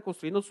si estuviera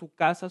construyendo su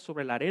casa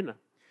sobre la arena.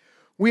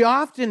 We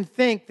often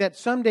think that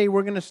someday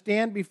we're going to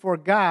stand before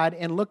God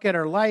and look at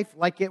our life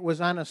like it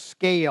was on a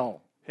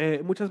scale.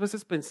 Muchas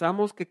veces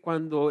pensamos que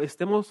cuando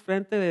estemos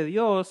frente de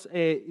Dios,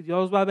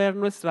 Dios va a ver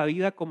nuestra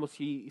vida como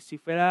si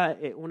fuera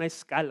una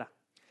escala.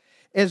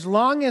 As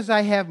long as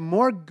I have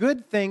more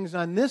good things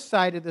on this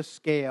side of the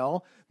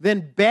scale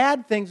than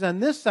bad things on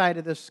this side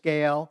of the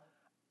scale,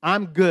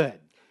 I'm good.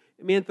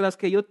 Mientras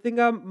que yo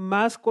tenga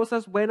más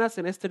cosas buenas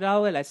en este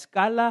lado de la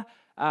escala,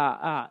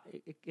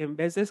 en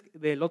vez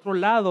del otro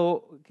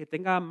lado que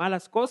tenga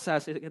malas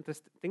cosas,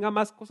 tenga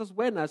más cosas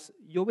buenas,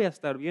 yo voy a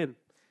estar bien.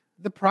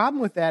 The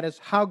problem with that is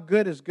how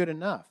good is good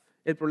enough.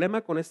 El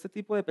problema con este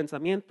tipo de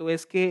pensamiento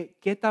es que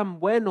qué tan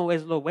bueno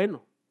es lo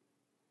bueno.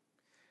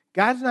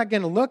 God's not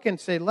going to look and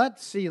say,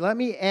 let's see, let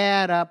me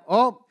add up.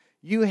 Oh,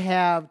 you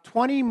have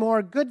 20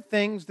 more good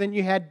things than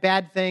you had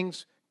bad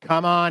things.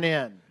 Come on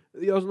in.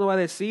 Dios no va a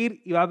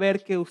decir y va a ver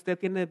que usted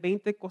tiene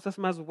 20 cosas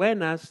más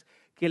buenas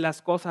que las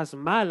cosas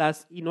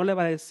malas y no le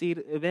va a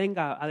decir,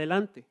 venga,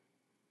 adelante.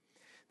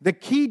 The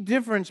key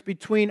difference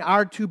between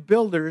our two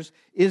builders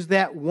is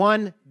that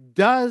one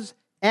does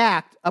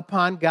act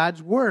upon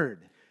God's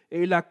word.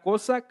 La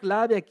cosa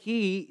clave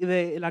aquí,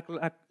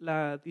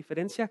 la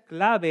diferencia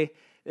clave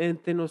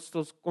entre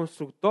nuestros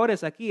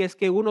constructores aquí es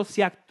que uno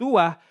se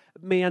actúa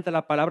mediante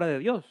la palabra de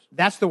Dios.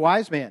 That's the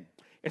wise man.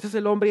 Ese es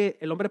el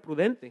hombre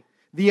prudente.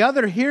 The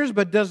other hears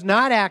but does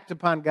not act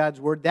upon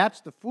God's word.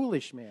 That's the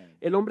foolish man.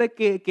 El hombre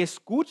que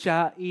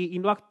escucha y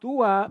no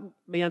actúa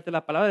mediante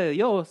la palabra de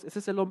Dios, ese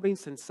es el hombre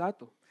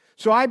insensato.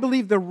 So I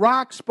believe the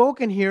rock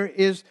spoken here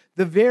is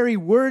the very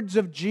words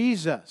of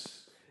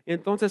Jesus.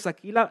 Entonces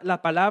aquí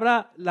la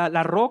palabra,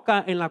 la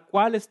roca en la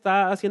cual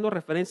está haciendo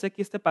referencia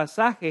aquí este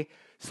pasaje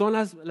son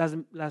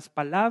las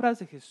palabras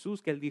de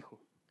Jesús que él dijo.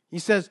 He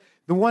says,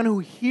 the one who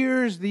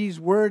hears these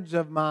words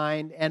of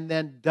mine and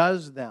then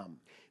does them.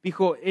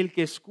 Dijo, el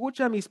que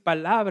escucha mis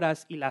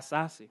palabras y las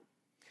hace.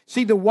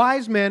 See, the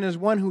wise man is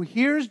one who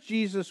hears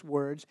Jesus'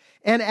 words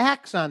and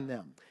acts on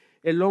them.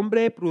 El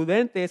hombre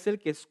prudente es el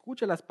que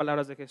escucha las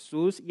palabras de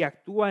Jesús y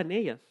actúa en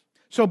ellas.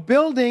 So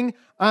building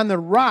on the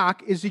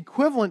rock is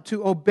equivalent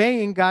to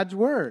obeying God's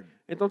word.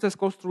 Entonces,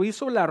 construir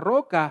sobre la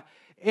roca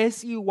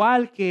es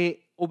igual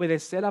que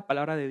obedecer la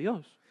palabra de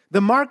Dios.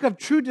 The mark of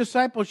true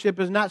discipleship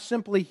is not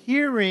simply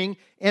hearing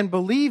and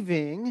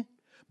believing,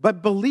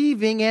 but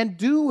believing and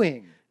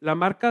doing. La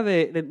marca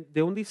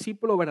de un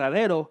discípulo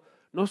verdadero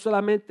no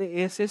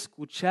solamente es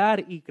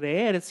escuchar y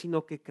creer,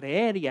 sino que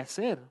creer y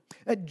hacer.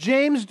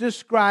 James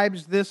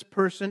describes this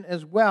person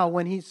as well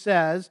when he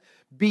says,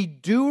 be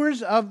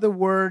doers of the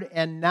word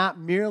and not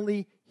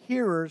merely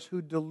hearers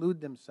who delude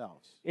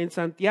themselves. En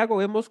Santiago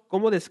vemos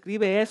cómo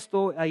describe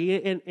esto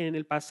ahí en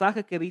el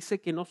pasaje que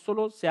dice que no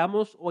solo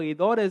seamos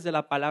oidores de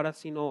la palabra,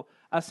 sino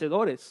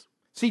hacedores.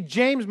 See,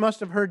 James must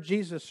have heard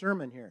Jesus'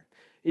 sermon here.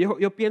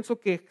 Yo pienso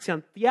que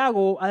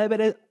Santiago ha de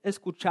haber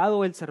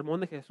escuchado el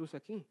sermón de Jesús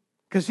aquí.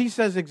 Because he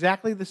says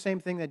exactly the same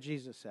thing that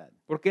Jesus said.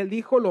 Porque él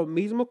dijo lo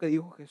mismo que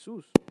dijo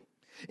Jesús.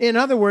 In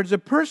other words, a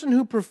person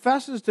who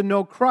professes to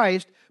know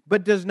Christ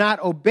but does not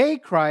obey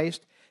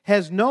Christ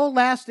has no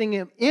lasting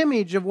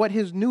image of what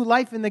his new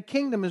life in the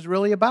kingdom is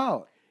really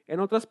about. En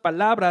otras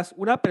palabras,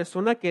 una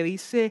persona que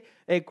dice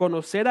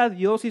conocer a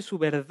Dios y su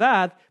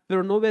verdad,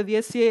 pero no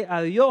obedece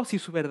a Dios y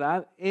su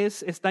verdad,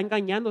 está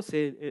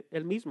engañándose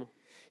él mismo.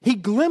 He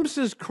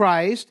glimpses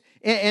Christ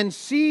and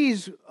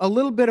sees a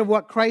little bit of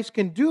what Christ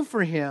can do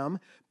for him,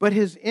 but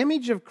his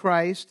image of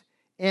Christ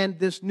and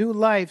this new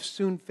life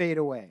soon fade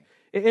away.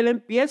 Él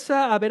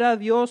empieza a ver a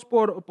Dios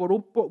por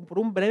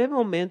un breve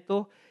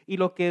momento y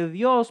lo que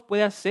Dios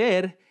puede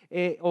hacer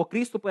o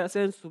Cristo puede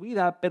hacer en su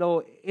vida,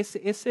 pero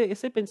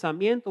ese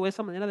pensamiento,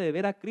 esa manera de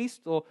ver a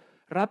Cristo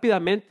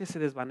rápidamente se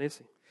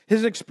desvanece.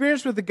 His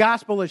experience with the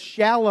gospel is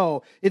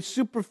shallow, it's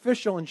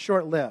superficial and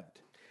short-lived.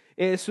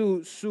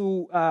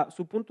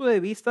 Su punto de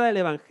vista del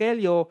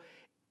evangelio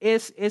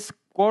es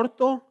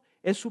corto,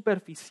 es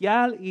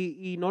superficial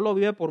y no lo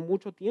vive por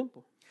mucho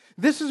tiempo.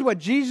 This is what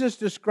Jesus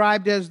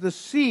described as the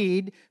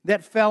seed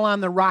that fell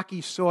on the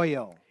rocky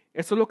soil.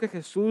 Eso es lo que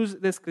Jesús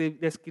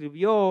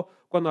describió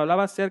cuando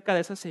hablaba acerca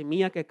de esa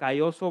semilla que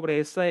cayó sobre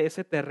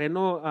ese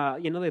terreno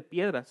lleno de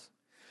piedras.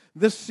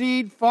 The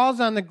seed falls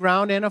on the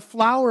ground and a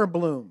flower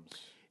blooms.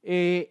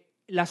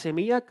 La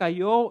semilla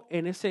cayó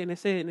en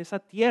esa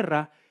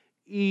tierra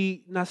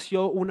y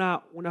nació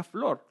una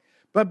flor.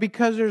 But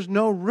because there's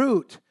no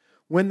root,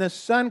 when the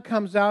sun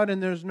comes out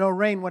and there's no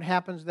rain, what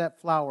happens to that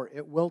flower?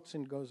 It wilts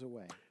and goes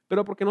away.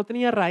 Pero porque no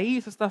tenía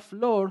raíz esta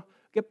flor,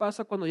 ¿qué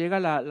pasa cuando llega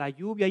la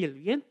lluvia y el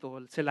viento?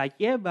 Se la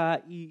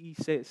lleva y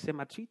se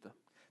marchita.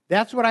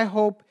 That's what I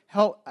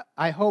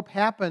hope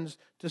happens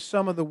to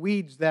some of the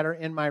weeds that are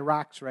in my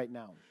rocks right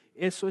now.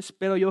 Eso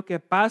espero yo que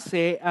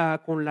pase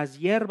con las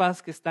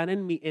hierbas que están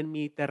en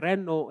mi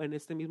terreno en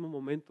este mismo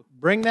momento.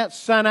 Bring that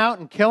sun out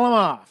and kill them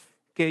off.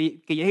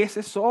 Que llegue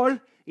ese sol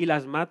y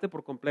las mate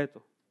por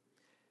completo.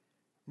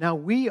 Now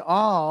we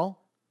all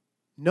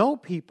know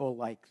people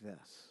like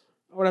this.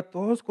 Ahora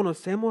todos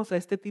conocemos a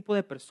este tipo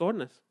de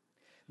personas.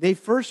 They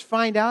first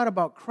find out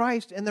about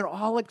Christ and they're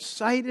all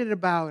excited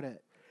about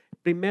it.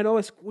 Primero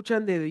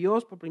escuchan de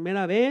Dios por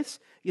primera vez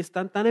y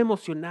están tan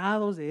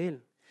emocionados de Él.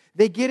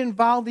 They get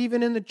involved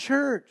even in the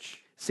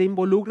church. Se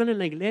involucran en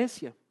la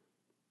iglesia.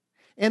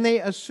 And they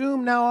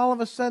assume now all of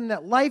a sudden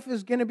that life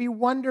is going to be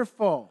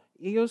wonderful.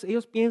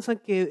 Ellos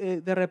piensan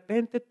que de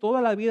repente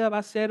toda la vida va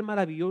a ser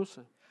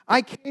maravillosa.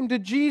 I came to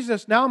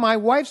Jesus, now my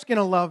wife's going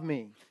to love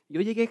me.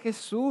 Yo llegué a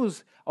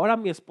Jesús, ahora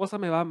mi esposa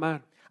me va a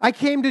amar. I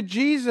came to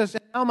Jesus,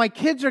 and now my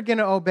kids are going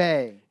to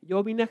obey.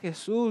 Yo vine a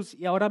Jesús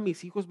y ahora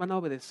mis hijos van a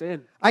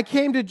obedecer. I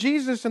came to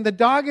Jesus, and the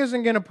dog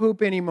isn't going to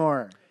poop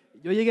anymore.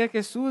 Yo llegué a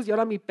Jesús y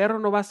ahora mi perro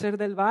no va a hacer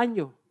del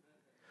baño.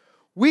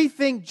 We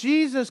think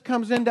Jesus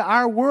comes into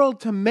our world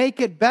to make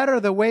it better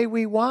the way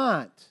we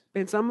want.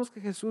 Pensamos que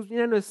Jesús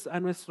viene a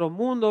nuestro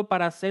mundo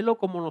para hacerlo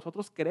como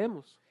nosotros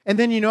queremos. And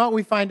then you know what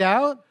we find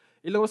out?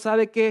 Y luego,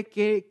 ¿sabe de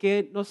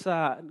qué nos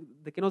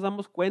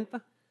damos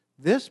cuenta?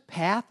 This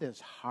path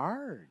is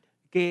hard.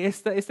 Que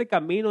este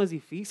camino es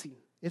difícil.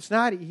 It's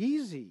not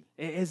easy.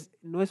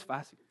 No es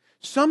fácil.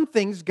 Some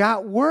things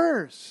got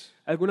worse.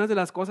 Algunas de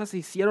las cosas se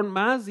hicieron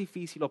más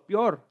difícil o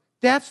peor.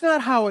 That's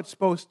not how it's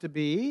supposed to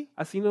be.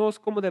 Así no es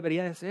como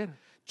debería de ser.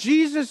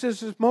 Jesus is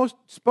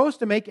supposed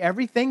to make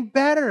everything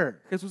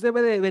better. Jesús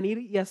debe de venir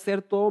y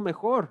hacer todo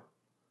mejor.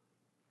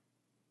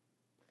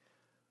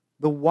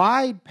 The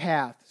wide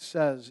path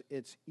says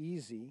it's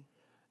easy.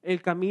 El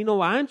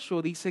camino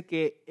ancho dice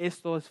que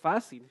esto es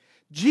fácil.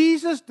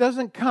 Jesus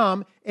doesn't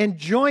come and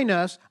join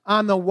us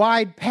on the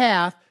wide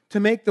path to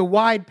make the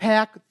wide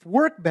path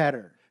work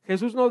better.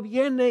 Jesús no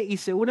viene y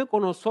se une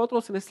con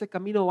nosotros en este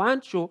camino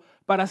ancho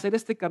para hacer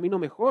este camino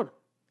mejor.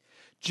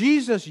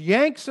 Jesus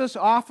yanks us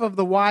off of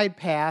the wide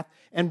path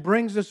and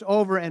brings us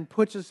over and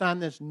puts us on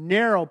this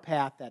narrow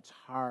path that's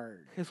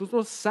hard. Jesús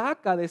nos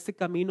saca de este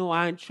camino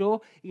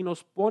ancho y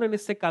nos pone en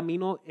este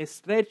camino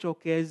estrecho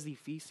que es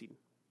difícil.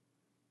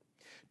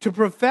 To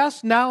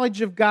profess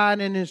knowledge of God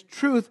and His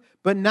truth,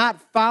 but not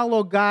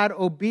follow God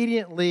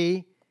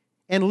obediently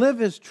and live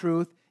His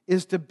truth,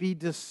 is to be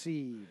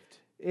deceived.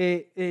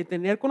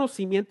 Tener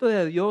conocimiento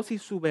de Dios y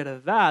su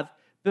verdad,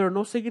 pero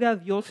no seguir a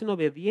Dios en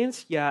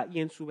obediencia y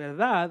en su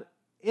verdad,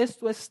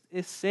 esto es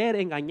ser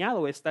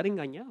engañado, estar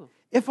engañado.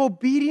 If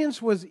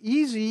obedience was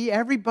easy,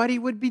 everybody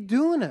would be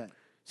doing it.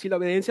 Si la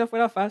obediencia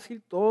fuera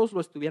fácil, todos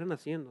lo estuvieran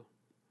haciendo.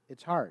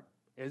 It's hard.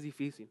 Es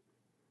difícil.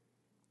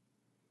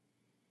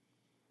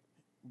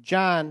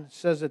 John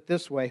says it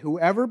this way: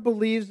 whoever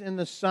believes in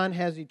the Son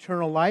has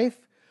eternal life.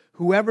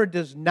 Whoever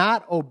does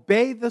not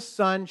obey the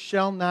Son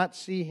shall not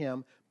see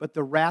him, but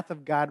the wrath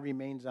of God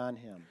remains on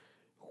him.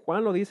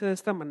 Juan lo dice de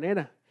esta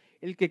manera: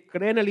 el que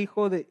cree en el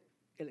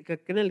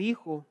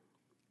Hijo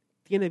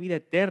tiene vida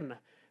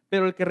eterna,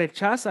 pero el que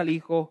rechaza al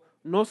Hijo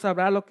no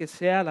sabrá lo que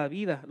es la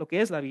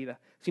vida,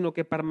 sino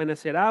que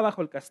permanecerá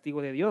bajo el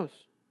castigo de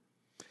Dios.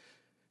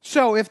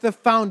 So if the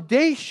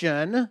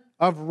foundation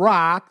of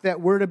rock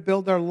that we're to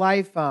build our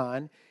life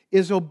on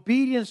is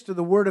obedience to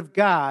the Word of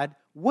God,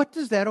 what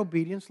does that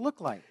obedience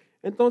look like?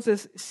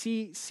 Entonces,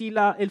 si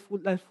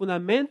el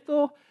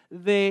fundamento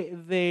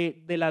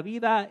de la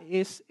vida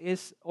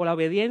o la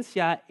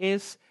obediencia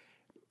es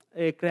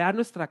crear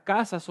nuestra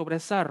casa sobre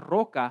esa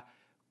roca,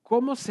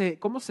 ¿cómo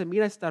se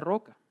mira esta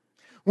roca?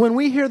 When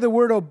we hear the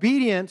word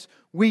obedience,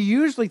 we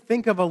usually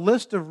think of a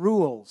list of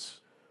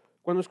rules.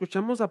 Cuando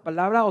escuchamos la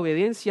palabra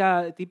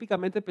obediencia,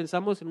 típicamente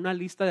pensamos en una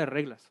lista de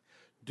reglas.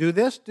 Do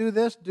this, do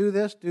this, do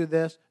this, do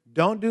this.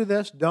 Don't do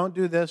this, don't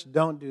do this,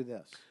 don't do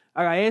this.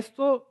 Haga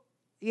esto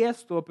y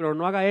esto, pero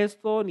no haga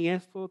esto ni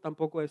esto,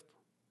 tampoco esto.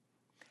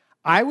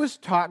 I was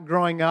taught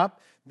growing up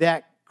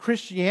that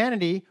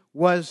Christianity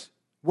was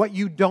what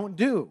you don't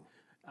do.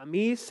 A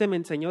mí se me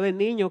enseñó de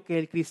niño que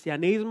el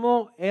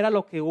cristianismo era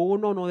lo que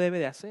uno no debe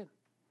de hacer.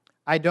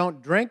 I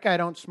don't drink, I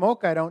don't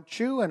smoke, I don't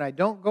chew, and I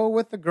don't go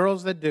with the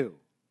girls that do.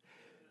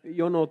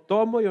 Yo no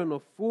tomo, yo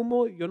no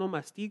fumo, yo no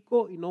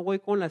mastico y no voy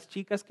con las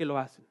chicas que lo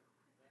hacen.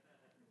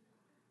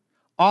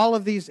 All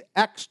of these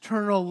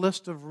external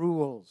list of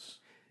rules.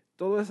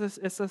 Todas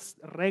esas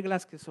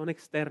reglas que son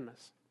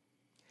externas.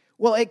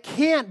 Well, it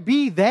can't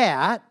be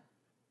that.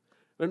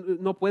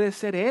 No puede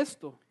ser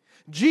esto.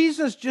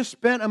 Jesus just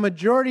spent a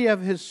majority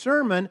of his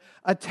sermon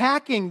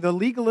attacking the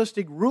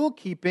legalistic rule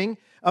keeping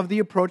of the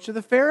approach of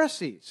the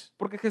Pharisees.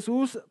 Porque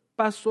Jesús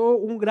pasó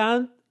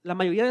la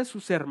mayoría de su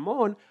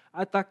sermón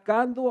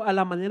atacando a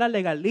la manera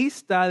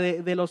legalista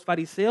de los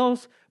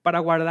fariseos para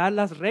guardar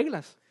las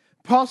reglas.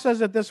 Paul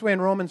says it this way in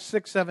Romans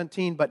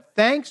 6:17, but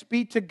thanks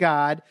be to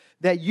God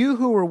that you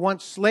who were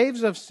once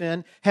slaves of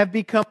sin have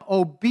become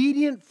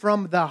obedient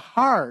from the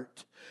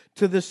heart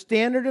to the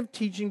standard of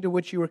teaching to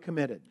which you were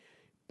committed.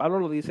 Pablo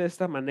lo dice de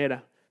esta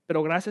manera,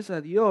 pero gracias a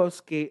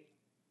Dios que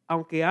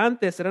aunque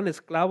antes eran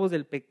esclavos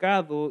del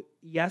pecado,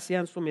 ya se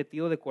han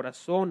sometido de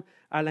corazón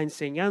a la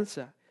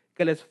enseñanza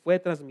que les fue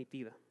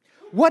transmitida.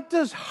 What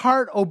does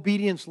heart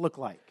obedience look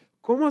like?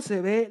 ¿Cómo se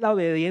ve la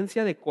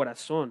obediencia de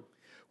corazón?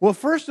 Well,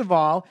 first of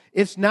all,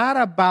 it's not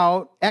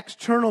about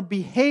external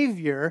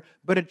behavior,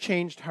 but a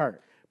changed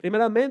heart.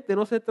 Primeramente,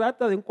 no se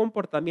trata de un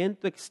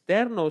comportamiento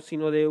externo,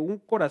 sino de un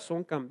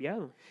corazón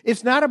cambiado.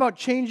 It's not about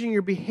changing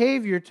your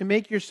behavior to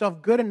make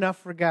yourself good enough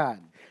for God.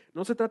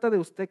 No se trata de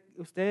usted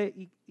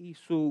y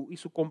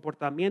su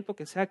comportamiento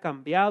que sea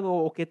cambiado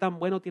o qué tan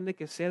bueno tiene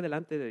que ser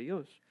delante de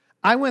Dios.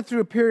 I went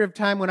through a period of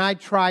time when I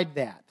tried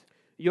that.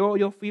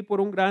 Yo fui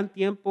por un gran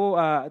tiempo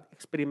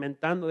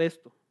experimentando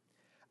esto.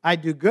 I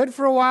do good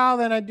for a while,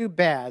 then I do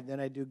bad. Then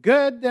I do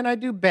good, then I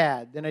do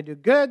bad. Then I do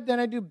good, then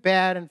I do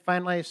bad. And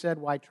finally I said,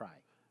 why try?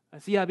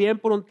 Hacía bien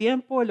por un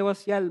tiempo, y luego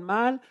hacía el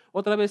mal,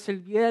 otra vez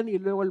el bien y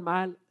luego el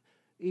mal.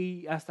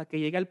 Y hasta que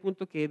llegué al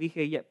punto que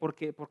dije, ya, ¿por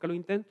qué lo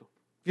intento?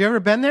 Have you ever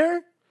been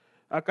there?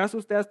 ¿Acaso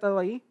usted ha estado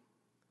ahí?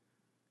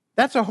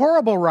 That's a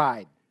horrible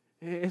ride.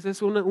 Ese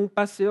es un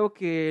paseo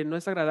que no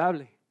es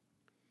agradable.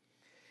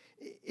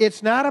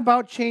 It's not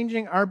about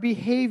changing our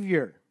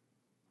behavior.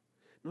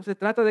 No se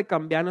trata de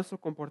cambiar nuestro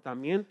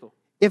comportamiento.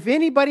 If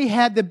anybody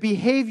had the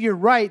behavior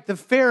right, the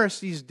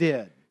Pharisees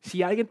did.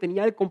 Si alguien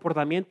tenía el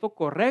comportamiento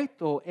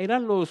correcto,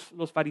 eran los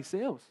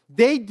fariseos.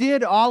 They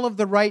did all of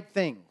the right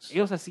things.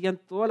 Ellos hacían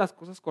todas las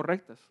cosas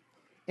correctas.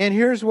 And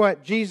here's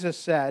what Jesus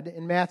said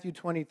in Matthew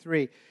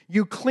 23.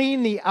 You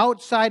clean the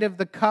outside of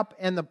the cup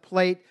and the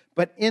plate,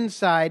 but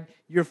inside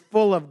you're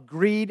full of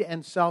greed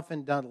and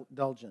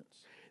self-indulgence.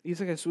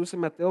 Dice Jesús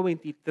en Mateo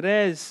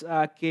 23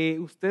 que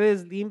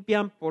ustedes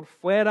limpian por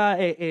fuera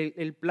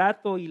el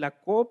plato y la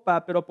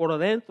copa, pero por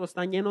dentro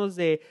están llenos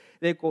de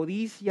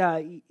codicia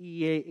y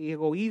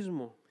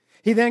egoísmo.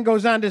 He then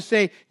goes on to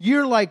say,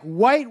 you're like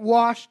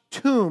whitewashed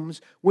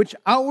tombs, which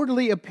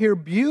outwardly appear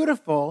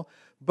beautiful,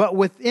 but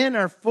within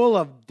are full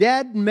of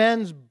dead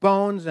men's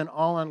bones and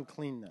all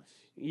uncleanness.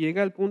 Y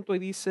llega al punto y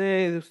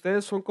dice,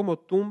 ustedes son como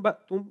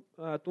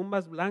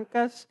tumbas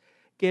blancas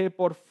que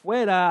por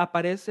fuera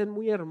aparecen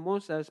muy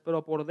hermosas,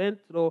 pero por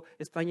dentro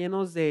están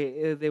llenos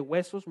de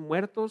huesos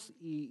muertos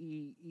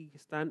y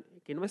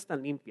que no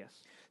están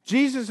limpias.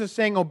 Jesus is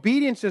saying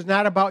obedience is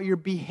not about your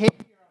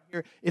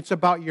behavior, it's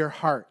about your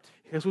heart.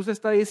 Jesús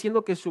está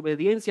diciendo que su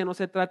obediencia no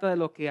se trata de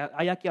lo que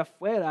hay aquí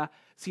afuera,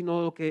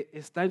 sino lo que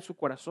está en su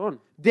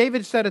corazón.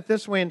 David said it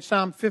this way in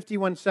Psalm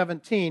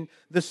 51:17,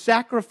 the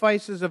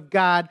sacrifices of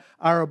God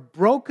are a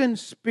broken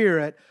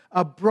spirit,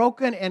 a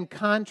broken and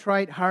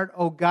contrite heart,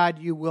 O God,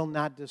 you will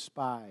not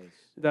despise.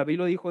 David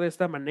lo dijo de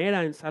esta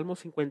manera en Salmo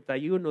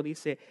 51,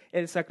 dice,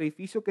 el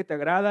sacrificio que te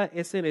agrada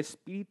es el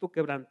espíritu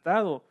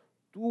quebrantado.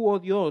 Tú, oh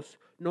Dios,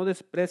 no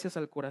desprecias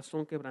al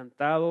corazón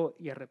quebrantado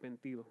y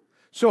arrepentido.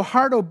 So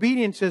heart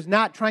obedience is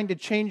not trying to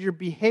change your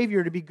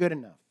behavior to be good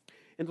enough.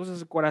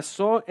 Entonces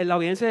la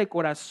obediencia del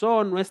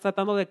corazón no es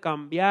tratando de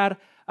cambiar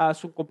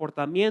su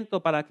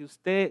comportamiento para que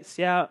usted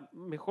sea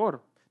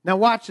mejor. Now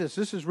watch this.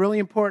 This is really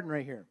important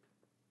right here.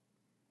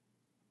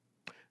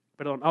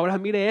 Perdón, ahora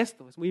mire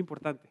esto, es muy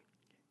importante.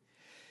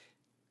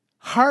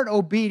 Heart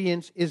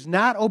obedience is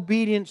not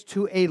obedience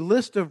to a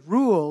list of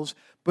rules,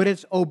 but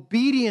it's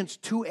obedience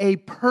to a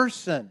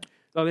person.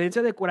 La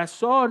obediencia de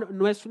corazón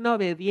no es una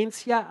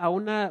obediencia a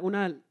una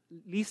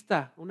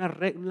lista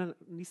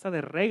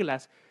de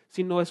reglas,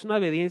 sino es una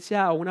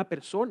obediencia a una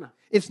persona.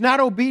 It's not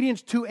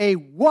obedience to a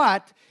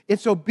what,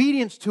 it's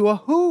obedience to a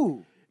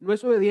who. No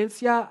es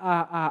obediencia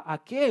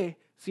a qué,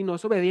 sino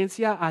es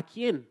obediencia a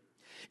quién.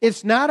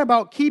 It's not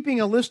about keeping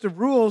a list of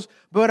rules,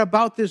 but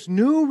about this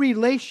new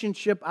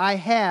relationship I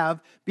have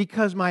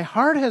because my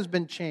heart has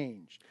been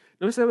changed.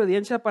 No es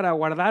obediencia para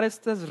guardar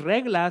estas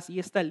reglas y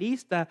esta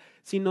lista,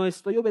 sino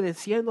estoy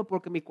obedeciendo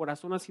porque mi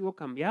corazón ha sido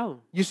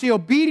cambiado. You see,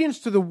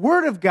 obedience to the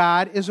Word of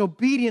God is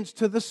obedience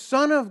to the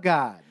Son of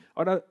God.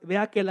 Ahora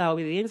vea que la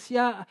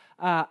obediencia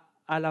a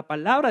la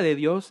palabra de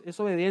Dios es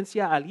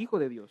obediencia al Hijo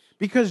de Dios.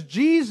 Because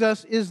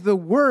Jesus is the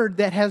Word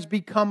that has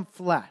become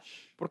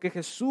flesh. Porque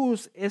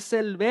Jesús es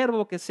el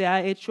verbo que se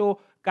ha hecho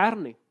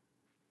carne.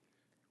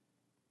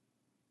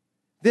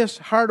 This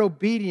heart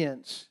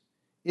obedience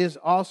is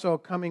also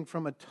coming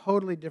from a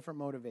totally different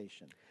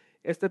motivation.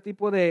 Este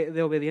tipo de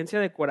obediencia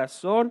de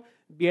corazón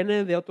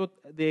viene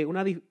de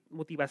una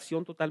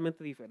motivación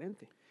totalmente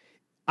diferente.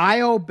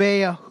 I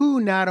obey a who,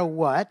 not a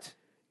what,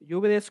 Yo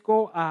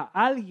obedezco a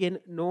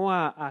alguien, no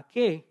a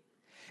qué.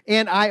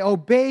 and I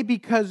obey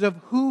because of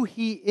who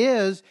he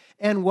is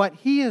and what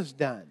he has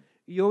done.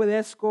 Y yo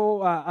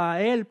obedezco a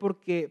él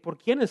porque por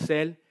quién es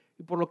él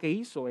y por lo que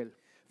hizo él.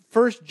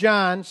 1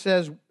 John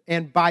says,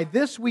 and by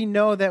this we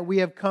know that we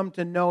have come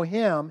to know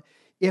him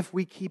if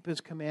we keep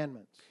his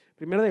commandments.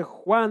 Primero de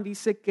Juan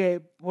dice que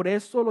por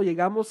eso lo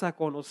llegamos a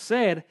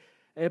conocer,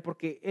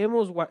 porque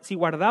si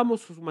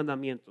guardamos sus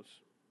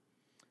mandamientos.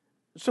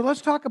 So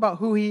let's talk about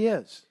who he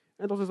is.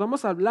 Entonces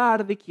vamos a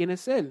hablar de quién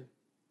es él.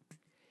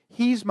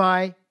 He's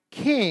my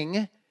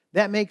king.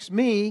 That makes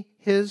me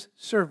his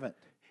servant.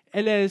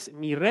 Él es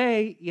mi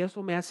rey y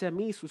eso me hace a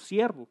mí su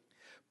siervo.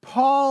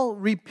 Paul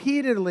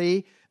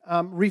repeatedly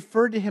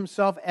referred to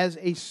himself as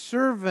a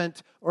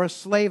servant or a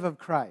slave of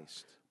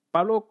Christ.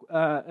 Pablo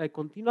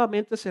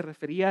continuamente se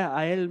refería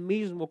a él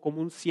mismo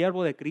como un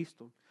siervo de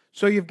Cristo.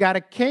 So you've got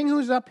a king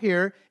who's up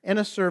here and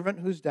a servant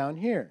who's down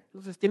here.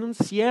 Entonces tiene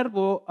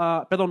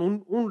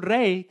un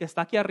rey que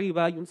está aquí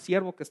arriba y un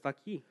siervo que está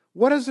aquí.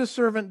 What does the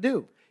servant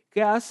do?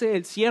 ¿Qué hace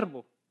el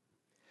siervo?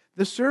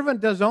 The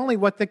servant does only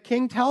what the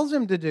king tells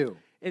him to do.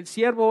 El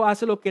siervo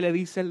hace lo que le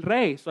dice el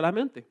rey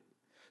solamente.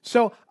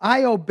 So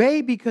I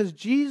obey because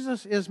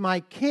Jesus is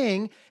my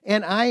king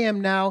and I am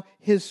now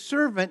his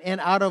servant, and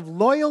out of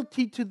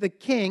loyalty to the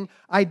king,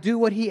 I do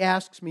what he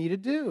asks me to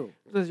do.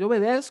 Entonces yo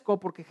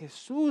obedezco porque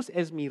Jesús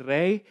es mi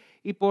rey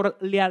y por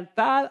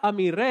lealtad a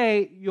mi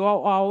rey yo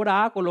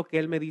ahora hago lo que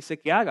él me dice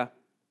que haga.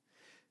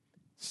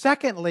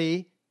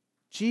 Secondly,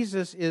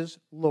 Jesus is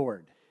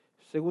Lord.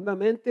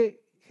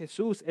 Segundamente,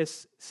 Jesús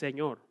es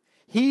Señor.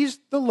 He's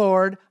the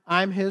Lord,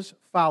 I'm his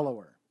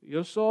follower.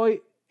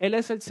 Él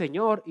es el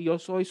Señor y yo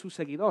soy su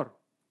seguidor.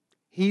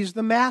 He's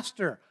the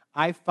master,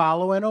 I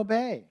follow and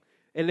obey.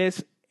 Él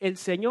es el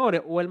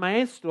Señor o el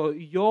maestro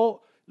y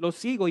yo lo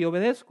sigo y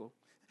obedezco.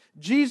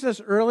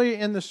 Jesus early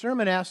in the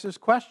sermon asked this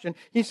question.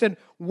 He said,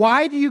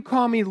 "Why do you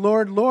call me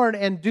Lord, Lord,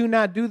 and do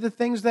not do the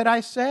things that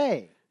I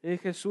say?"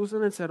 Jesús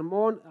en el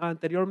sermón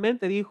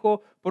anteriormente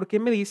dijo, ¿por qué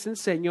me dicen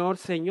Señor,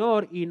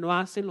 Señor y no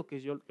hacen lo que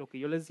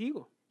yo les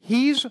digo?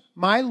 He's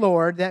my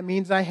Lord, that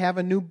means I have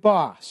a new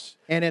boss,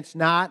 and it's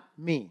not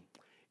me.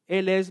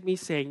 Él es mi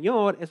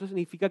Señor, eso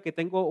significa que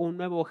tengo un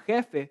nuevo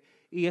jefe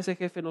y ese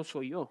jefe no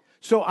soy yo.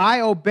 So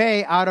I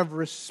obey out of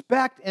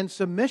respect and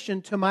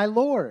submission to my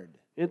Lord.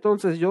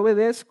 Entonces yo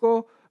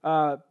obedezco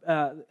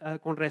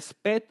con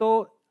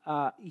respeto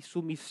y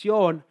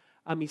sumisión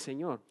a mi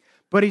Señor.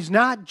 But he's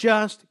not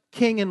just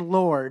King and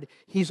Lord,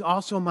 he's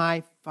also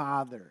my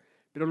Father.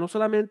 Pero no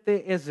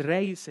solamente es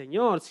Rey y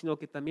Señor, sino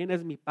que también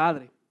es mi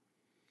Padre.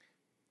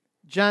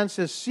 John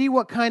says, "See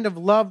what kind of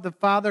love the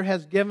Father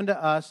has given to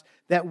us,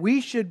 that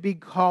we should be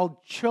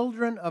called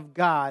children of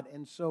God,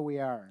 and so we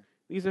are."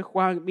 Dice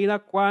Juan, mira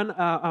cuán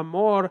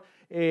amor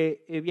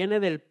viene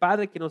del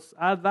Padre que nos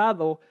ha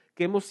dado,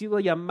 que hemos sido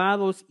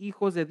llamados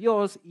hijos de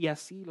Dios y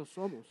así lo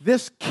somos.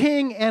 This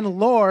King and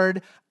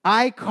Lord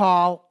I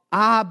call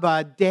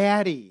Abba,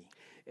 Daddy.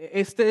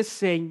 Este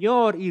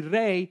Señor y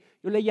Rey,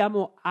 yo le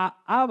llamo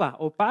Abba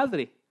o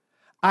Padre.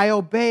 I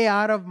obey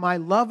out of my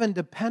love and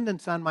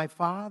dependence on my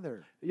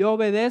Father. Yo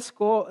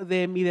obedezco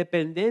de mi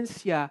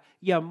dependencia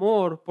y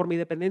amor, por mi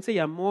dependencia y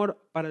amor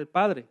para el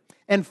Padre.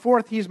 And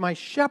fourth, he's my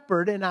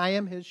shepherd and I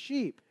am his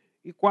sheep.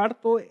 Y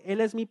cuarto, Él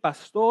es mi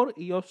pastor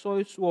y yo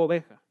soy su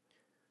oveja.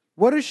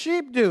 What do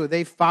sheep do?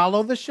 They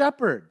follow the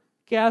shepherd.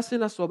 ¿Qué hacen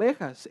las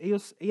ovejas?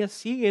 Ellas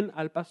siguen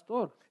al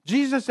pastor.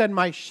 Jesus said,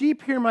 "My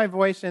sheep hear my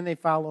voice and they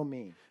follow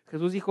me."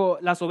 Jesús dijo,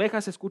 las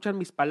ovejas escuchan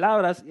mis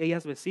palabras y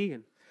ellas me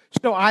siguen.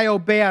 So I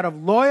obey out of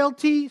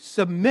loyalty,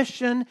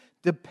 submission,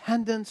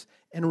 dependence,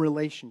 and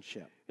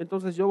relationship.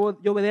 Entonces yo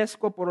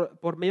obedezco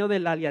por medio de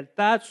la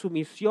lealtad,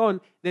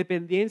 sumisión,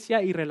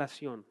 dependencia y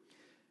relación.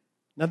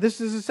 Now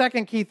this is the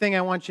second key thing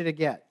I want you to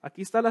get.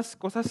 Aquí está la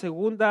cosa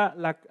segunda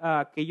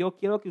que yo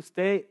quiero que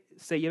usted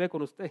se lleve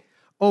con usted.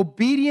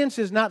 Obedience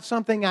is not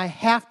something I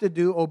have to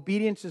do.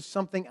 Obedience is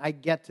something I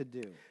get to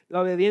do.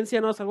 La obediencia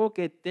no es algo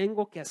que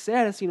tengo que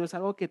hacer, sino es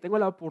algo que tengo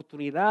la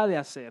oportunidad de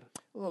hacer.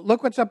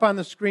 Look what's up on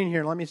the screen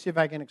here. Let me see if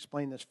I can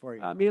explain this for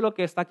you. Mire lo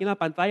que está aquí en la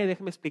pantalla,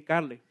 déjeme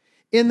explicarle.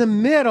 In the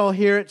middle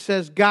here it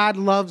says, "God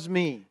loves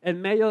me." En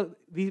medio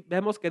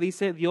vemos que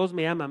dice, Dios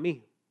me ama a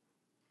mí.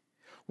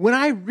 When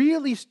I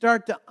really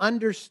start to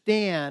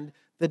understand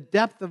the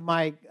depth of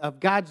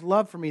God's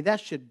love for me, that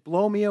should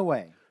blow me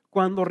away.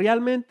 Cuando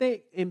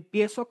realmente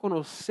empiezo a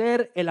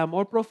conocer el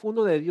amor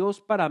profundo de Dios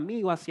para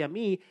mí o hacia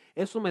mí,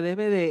 eso me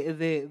debe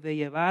de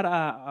llevar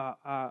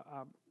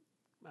a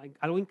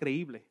algo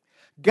increíble.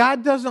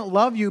 God doesn't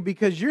love you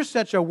because you're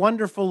such a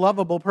wonderful,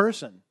 lovable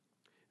person.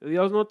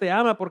 Dios no te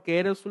ama porque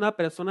eres una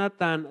persona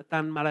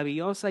tan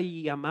maravillosa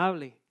y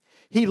amable.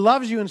 He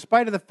loves you in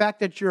spite of the fact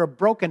that you're a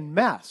broken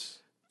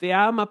mess. Te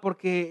ama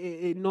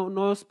porque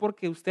no es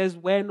porque usted es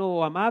bueno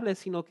o amable,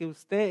 sino que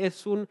usted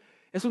es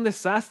un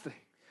desastre.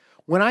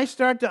 When I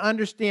start to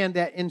understand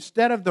that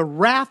instead of the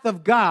wrath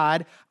of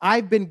God,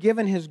 I've been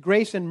given His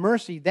grace and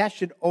mercy, that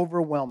should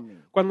overwhelm me.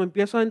 Cuando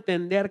empiezo a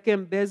entender que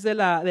en vez de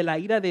la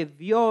ira de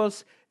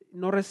Dios,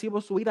 no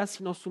recibo su ira,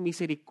 sino su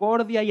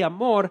misericordia y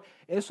amor,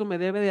 eso me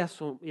debe de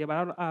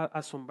llevar a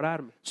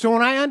asombrarme. So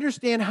when I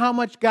understand how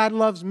much God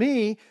loves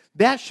me,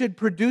 that should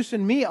produce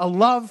in me a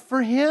love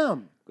for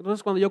Him.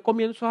 Entonces, cuando yo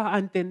comienzo a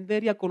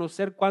entender y a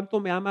conocer cuánto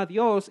me ama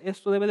Dios,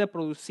 esto debe de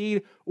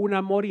producir un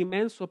amor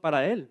inmenso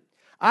para Él.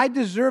 I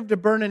deserve to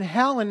burn in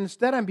hell, and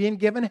instead I'm being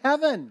given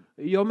heaven.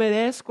 Yo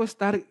merezco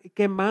estar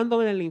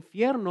quemando en el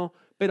infierno,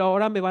 pero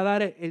ahora me va a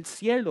dar el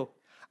cielo.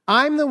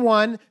 I'm the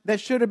one that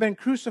should have been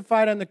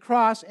crucified on the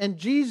cross, and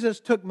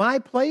Jesus took my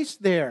place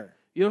there.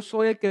 Yo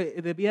soy el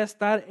que debía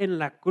estar en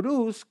la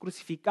cruz,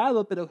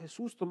 crucificado, pero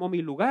Jesús tomó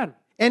mi lugar.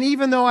 And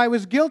even though I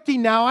was guilty,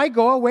 now I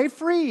go away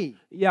free.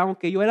 Y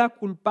aunque yo era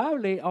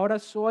culpable, ahora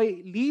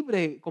soy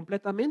libre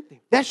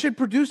completamente. That should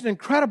produce an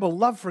incredible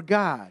love for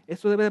God.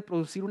 Esto debe de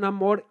producir un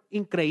amor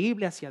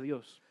increíble hacia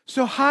Dios.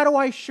 So how do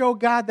I show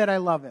God that I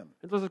love Him?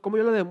 Entonces, ¿cómo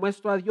yo le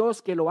demuestro a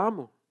Dios que lo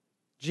amo?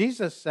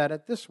 Jesus said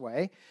it this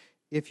way,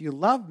 if you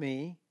love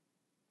me,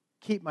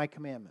 keep my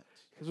commandments.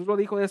 Jesús lo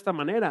dijo de esta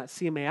manera: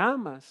 si me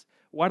amas,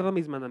 guarda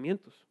mis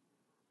mandamientos.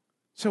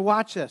 So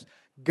watch this.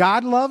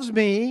 God loves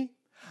me.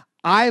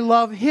 I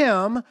love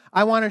Him.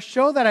 I want to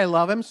show that I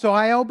love Him, so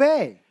I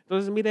obey.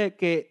 Entonces, mire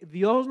que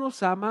Dios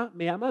nos ama,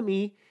 me ama a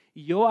mí,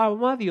 y yo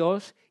amo a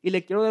Dios, y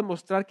le quiero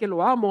demostrar que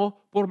lo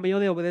amo por medio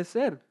de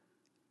obedecer.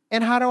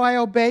 And how do I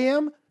obey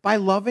Him? By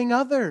loving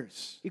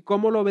others. ¿Y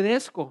cómo lo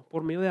obedezco?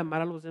 Por medio de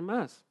amar a los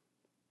demás.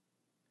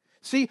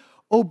 See,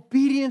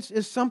 obedience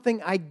is something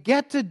I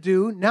get to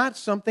do, not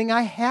something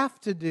I have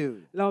to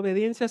do. La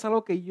obediencia es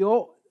algo que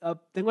yo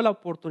tengo la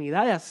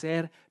oportunidad de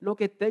hacer, no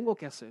que tengo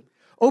que hacer.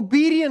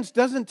 Obedience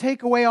doesn't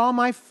take away all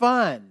my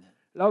fun.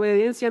 La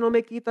obediencia no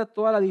me quita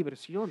toda la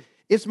diversión.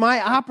 It's my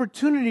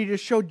opportunity to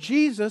show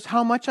Jesus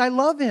how much I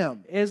love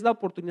Him. Es la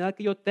oportunidad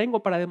que yo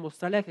tengo para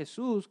demostrarle a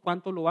Jesús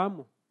cuánto lo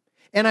amo.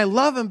 And I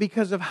love Him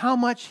because of how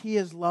much He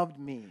has loved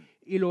me.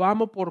 Y lo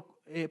amo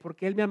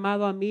porque Él me ha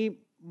amado a mí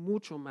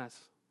mucho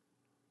más.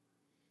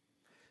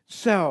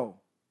 So,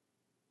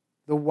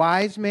 the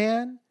wise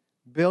man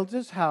builds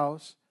his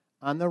house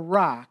on the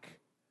rock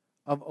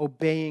of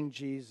obeying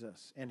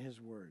Jesus and His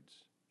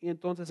words. Y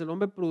entonces el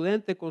hombre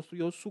prudente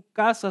construyó su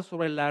casa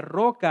sobre la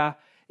roca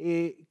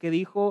que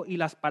dijo y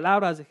las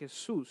palabras de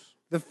Jesús.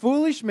 The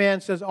foolish man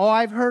says, oh,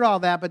 I've heard all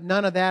that, but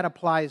none of that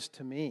applies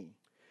to me.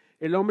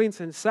 El hombre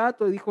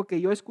insensato dijo que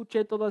yo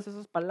escuché todas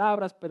esas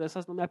palabras, pero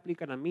esas no me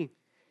aplican a mí.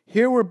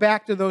 Here we're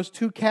back to those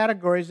two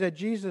categories that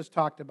Jesus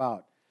talked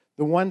about.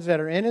 The ones that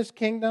are in His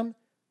kingdom,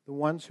 the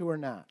ones who are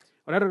not.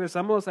 Ahora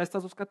regresamos a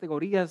estas dos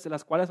categorías de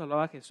las cuales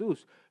hablaba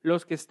Jesús.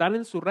 Los que están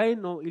en su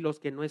reino y los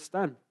que no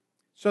están.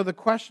 So the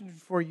question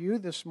for you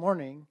this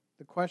morning,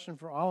 the question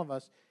for all of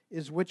us,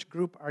 is which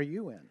group are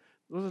you in?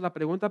 Entonces la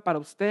pregunta para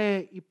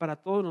usted y para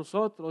todos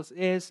nosotros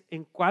es: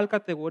 ¿en cuál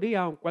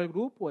categoría o en cuál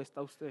grupo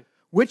está usted?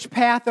 Which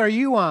path are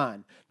you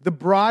on? The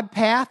broad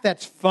path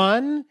that's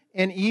fun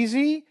and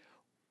easy,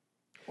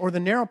 or the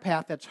narrow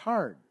path that's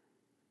hard?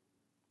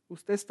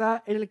 ¿Usted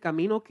está en el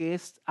camino que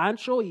es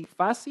ancho y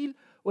fácil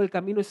o el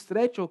camino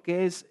estrecho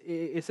que es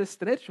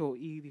estrecho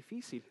y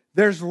difícil?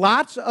 There's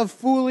lots of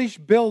foolish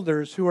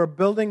builders who are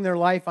building their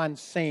life on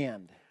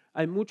sand.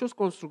 Hay muchos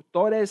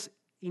constructores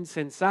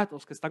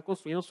insensatos que están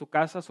construyendo su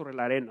casa sobre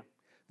la arena.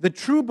 The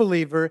true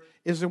believer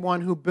is the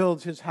one who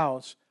builds his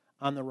house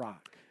on the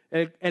rock.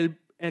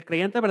 El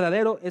creyente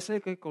verdadero es el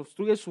que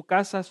construye su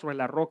casa sobre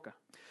la roca.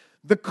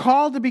 The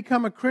call to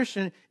become a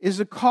Christian is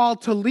a call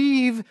to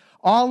leave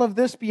all of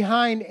this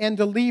behind and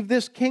to leave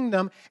this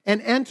kingdom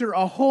and enter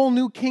a whole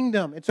new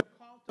kingdom. It's a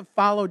call to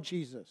follow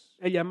Jesus.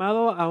 El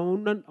llamado a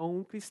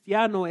un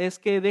cristiano es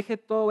que deje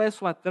todo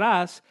eso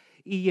atrás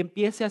y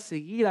empiece a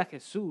seguir a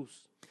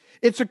Jesús.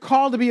 It's a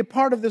call to be a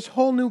part of this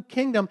whole new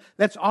kingdom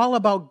that's all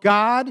about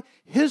God,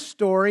 His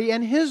story,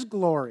 and His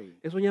glory.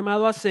 Es un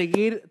llamado a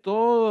seguir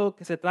todo lo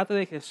que se trate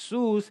de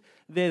Jesús,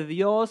 de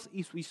Dios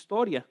y su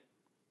historia.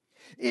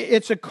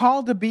 It's a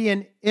call to be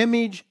an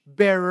image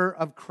bearer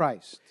of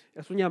Christ.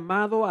 Es un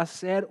llamado a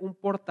ser un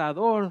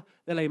portador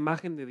de la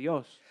imagen de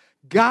Dios.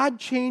 God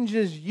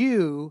changes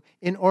you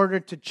in order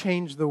to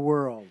change the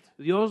world.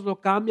 Dios lo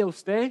cambia a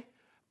usted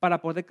para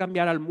poder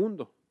cambiar al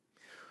mundo.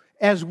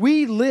 As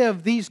we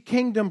live these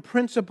kingdom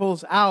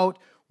principles out,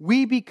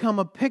 we become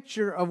a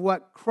picture of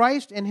what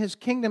Christ and His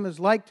kingdom is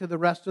like to the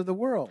rest of the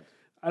world.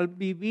 Al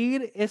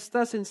vivir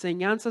estas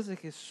enseñanzas de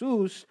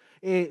Jesús,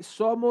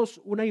 somos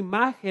una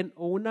imagen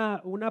o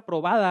una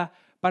probada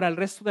para el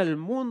resto del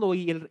mundo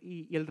y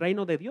el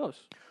reino de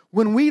Dios.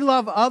 When we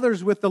love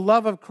others with the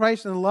love of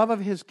Christ and the love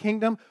of His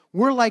kingdom,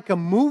 we're like a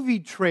movie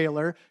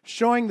trailer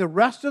showing the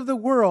rest of the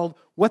world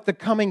what the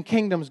coming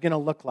kingdom is going to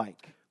look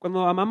like.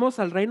 Cuando amamos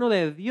al reino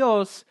de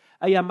Dios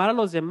y amar a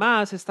los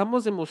demás,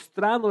 estamos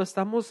demostrando,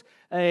 estamos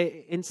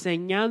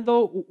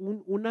enseñando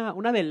un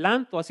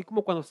adelanto, así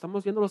como cuando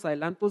estamos viendo los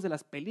adelantos de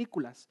las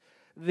películas,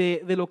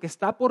 de lo que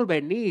está por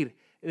venir,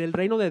 del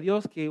reino de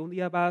Dios que un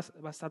día va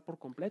a estar por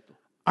completo.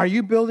 Are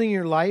you building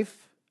your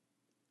life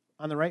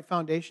on the right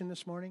foundation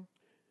this morning?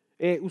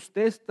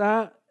 ¿Usted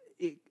está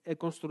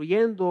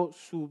construyendo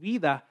su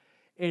vida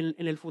en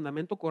el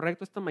fundamento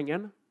correcto esta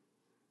mañana?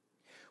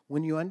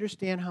 When you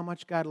understand how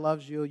much God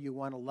loves you, you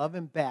want to love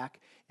Him back.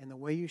 And the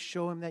way you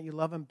show Him that you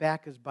love Him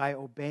back is by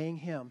obeying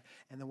Him.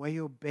 And the way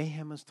you obey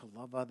Him is to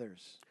love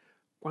others.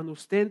 Cuando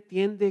usted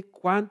entiende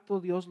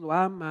cuánto Dios lo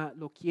ama,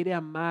 lo quiere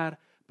amar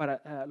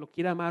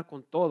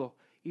con todo.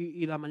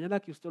 Y la manera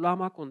que usted lo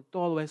ama con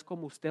todo es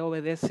como usted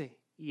obedece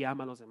y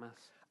ama a los demás.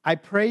 I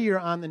pray you're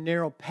on the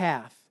narrow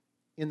path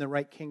in the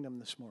right kingdom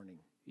this morning.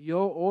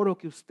 Yo oro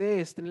que usted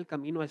esté en el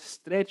camino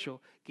estrecho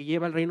que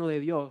lleva al reino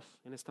de Dios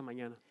en esta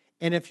mañana.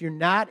 And if you're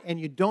not and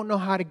you don't know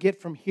how to get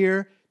from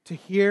here to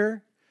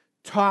here,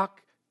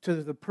 talk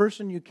to the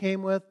person you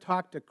came with,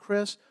 talk to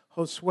Chris,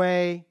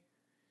 Josue.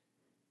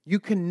 You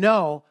can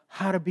know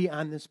how to be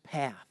on this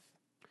path.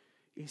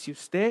 Y si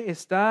usted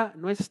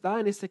no está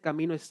en este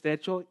camino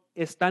estrecho,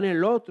 está en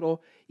el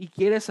otro y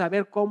quiere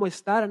saber cómo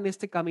estar en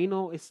este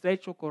camino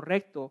estrecho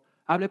correcto,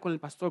 hable con el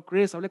pastor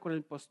Chris, hable con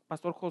el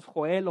pastor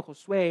Joel o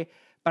Josué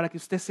para que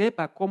usted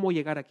sepa cómo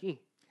llegar aquí.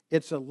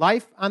 It's a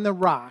life on the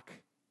rock,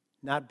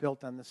 not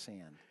built on the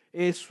sand.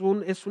 Es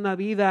una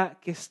vida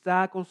que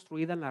está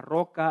construida en la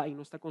roca y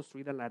no está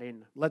construida en la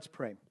arena. Let's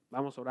pray.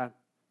 Vamos a orar.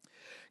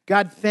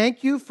 God,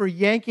 thank you for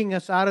yanking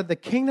us out of the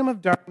kingdom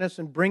of darkness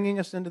and bringing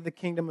us into the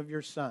kingdom of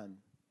your Son.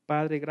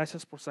 Padre,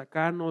 gracias por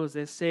sacarnos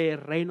de ese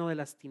reino de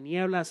las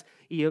tinieblas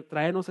y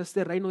traernos a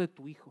este reino de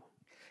tu Hijo.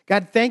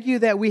 God, thank you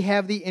that we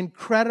have the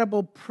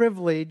incredible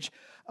privilege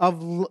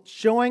of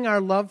showing our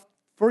love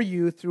for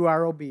you through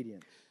our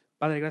obedience.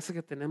 Padre, gracias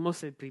que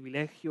tenemos el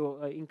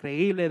privilegio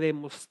increíble de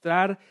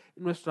mostrar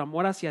nuestro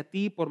amor hacia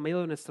ti por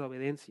medio de nuestra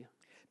obediencia.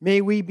 May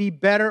we be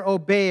better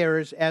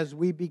obeyers as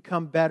we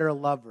become better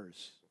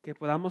lovers. Que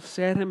podamos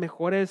ser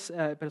mejores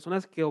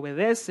personas que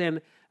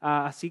obedecen,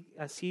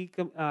 así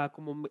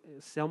como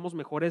seamos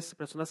mejores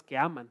personas que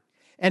aman.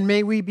 And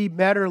may we be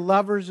better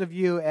lovers of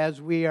you as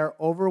we are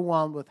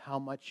overwhelmed with how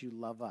much you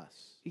love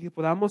us. Y que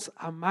podamos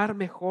amar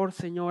mejor,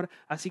 Señor,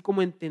 así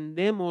como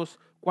entendemos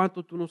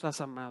cuánto tú nos has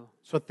amado.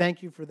 So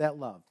thank you for that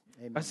love.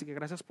 Amen. Así que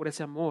gracias por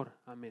ese amor.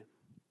 Amén.